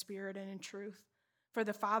Father in spirit and in truth. For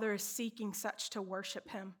the Father is seeking such to worship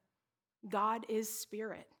him. God is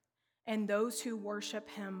spirit, and those who worship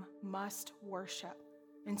him must worship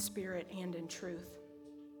in spirit and in truth.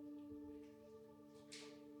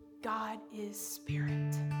 God is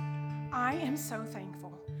spirit. I am so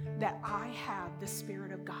thankful that I have the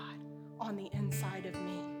Spirit of God on the inside of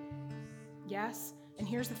me. Yes, and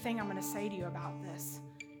here's the thing I'm going to say to you about this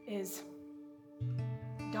is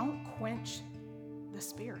don't quench the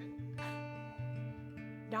Spirit.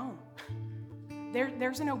 Don't.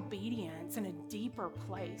 There's an obedience and a deeper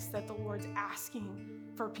place that the Lord's asking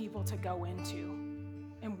for people to go into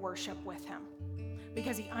and worship with him.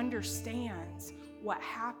 Because he understands what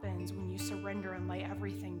happens when you surrender and lay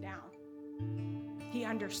everything down. He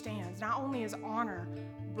understands not only is honor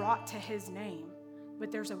brought to his name,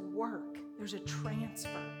 but there's a work, there's a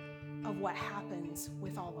transfer of what happens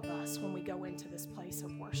with all of us when we go into this place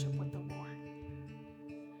of worship with the Lord.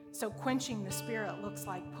 So quenching the Spirit looks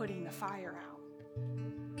like putting the fire out.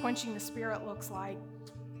 Quenching the Spirit looks like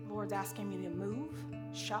the Lord's asking me to move,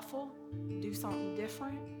 shuffle, do something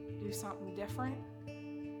different.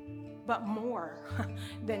 But more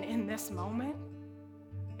than in this moment,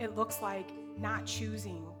 it looks like not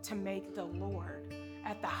choosing to make the Lord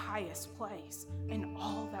at the highest place in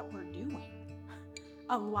all that we're doing.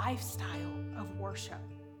 A lifestyle of worship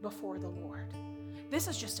before the Lord. This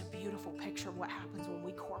is just a beautiful picture of what happens when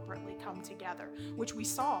we corporately come together, which we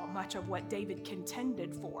saw much of what David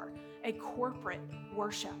contended for, a corporate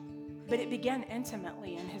worship. But it began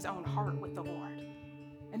intimately in his own heart with the Lord.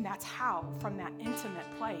 And that's how, from that intimate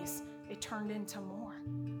place, it turned into more.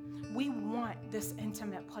 We want this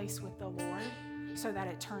intimate place with the Lord so that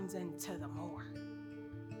it turns into the more.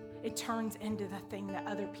 It turns into the thing that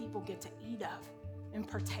other people get to eat of and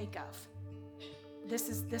partake of. This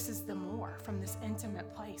is the more from this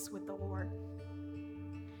intimate place with the Lord.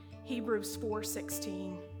 Hebrews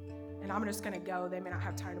 4:16, and I'm just going to go. They may not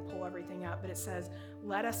have time to pull everything up, but it says,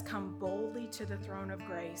 "Let us come boldly to the throne of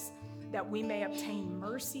grace, that we may obtain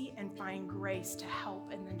mercy and find grace to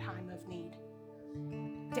help in the time of need."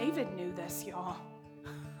 David knew this, y'all.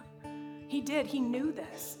 He did. He knew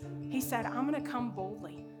this. He said, I'm going to come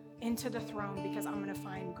boldly into the throne because I'm going to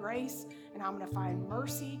find grace and I'm going to find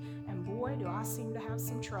mercy. And boy, do I seem to have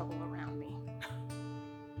some trouble around me.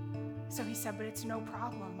 So he said, but it's no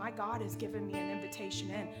problem. My God has given me an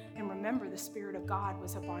invitation in. And remember, the Spirit of God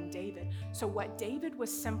was upon David. So what David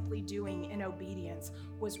was simply doing in obedience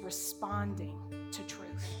was responding to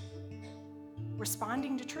truth.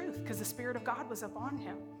 Responding to truth because the Spirit of God was upon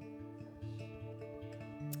him.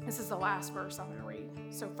 This is the last verse I'm going to read.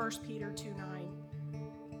 So 1 Peter 2:9.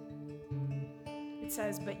 It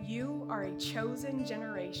says, but you are a chosen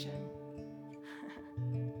generation,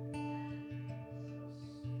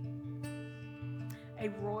 a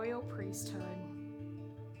royal priesthood,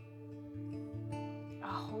 a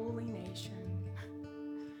holy nation,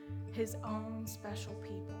 his own special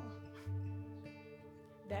people,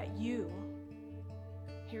 that you,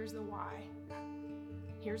 here's the why,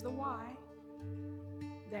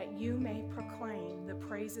 that you may proclaim the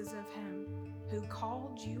praises of him who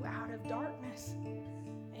called you out of darkness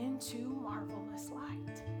into marvelous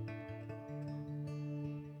light.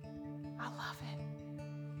 I love it.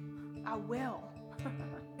 I will.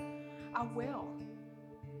 I will.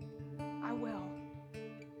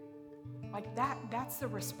 Like that's the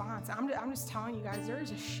response. I'm just telling you guys, there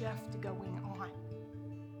is a shift going on.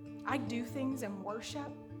 I do things in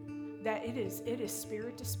worship that it is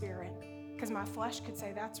spirit to spirit, because my flesh could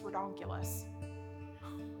say that's redonkulous.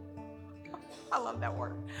 I love that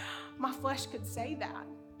word. My flesh could say that.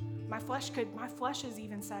 My flesh has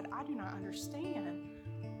even said, I do not understand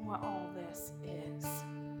what all this is.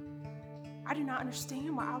 I do not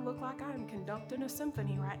understand why I look like I am conducting a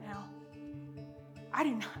symphony right now. I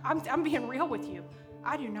do not, I'm being real with you.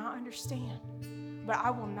 I do not understand, but I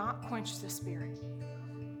will not quench the Spirit.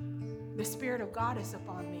 The Spirit of God is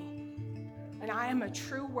upon me, and I am a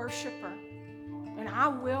true worshiper, and I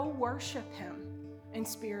will worship Him in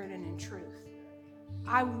spirit and in truth.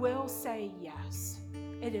 I will say yes.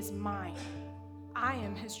 It is mine. I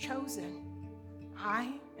am His chosen.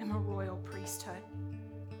 I am a royal priesthood.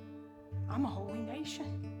 I'm a holy nation.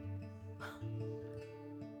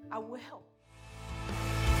 I will.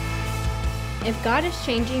 If God is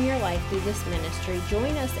changing your life through this ministry,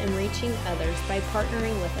 join us in reaching others by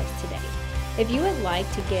partnering with us today. If you would like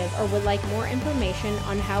to give or would like more information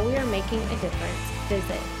on how we are making a difference,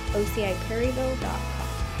 visit ociperryville.com.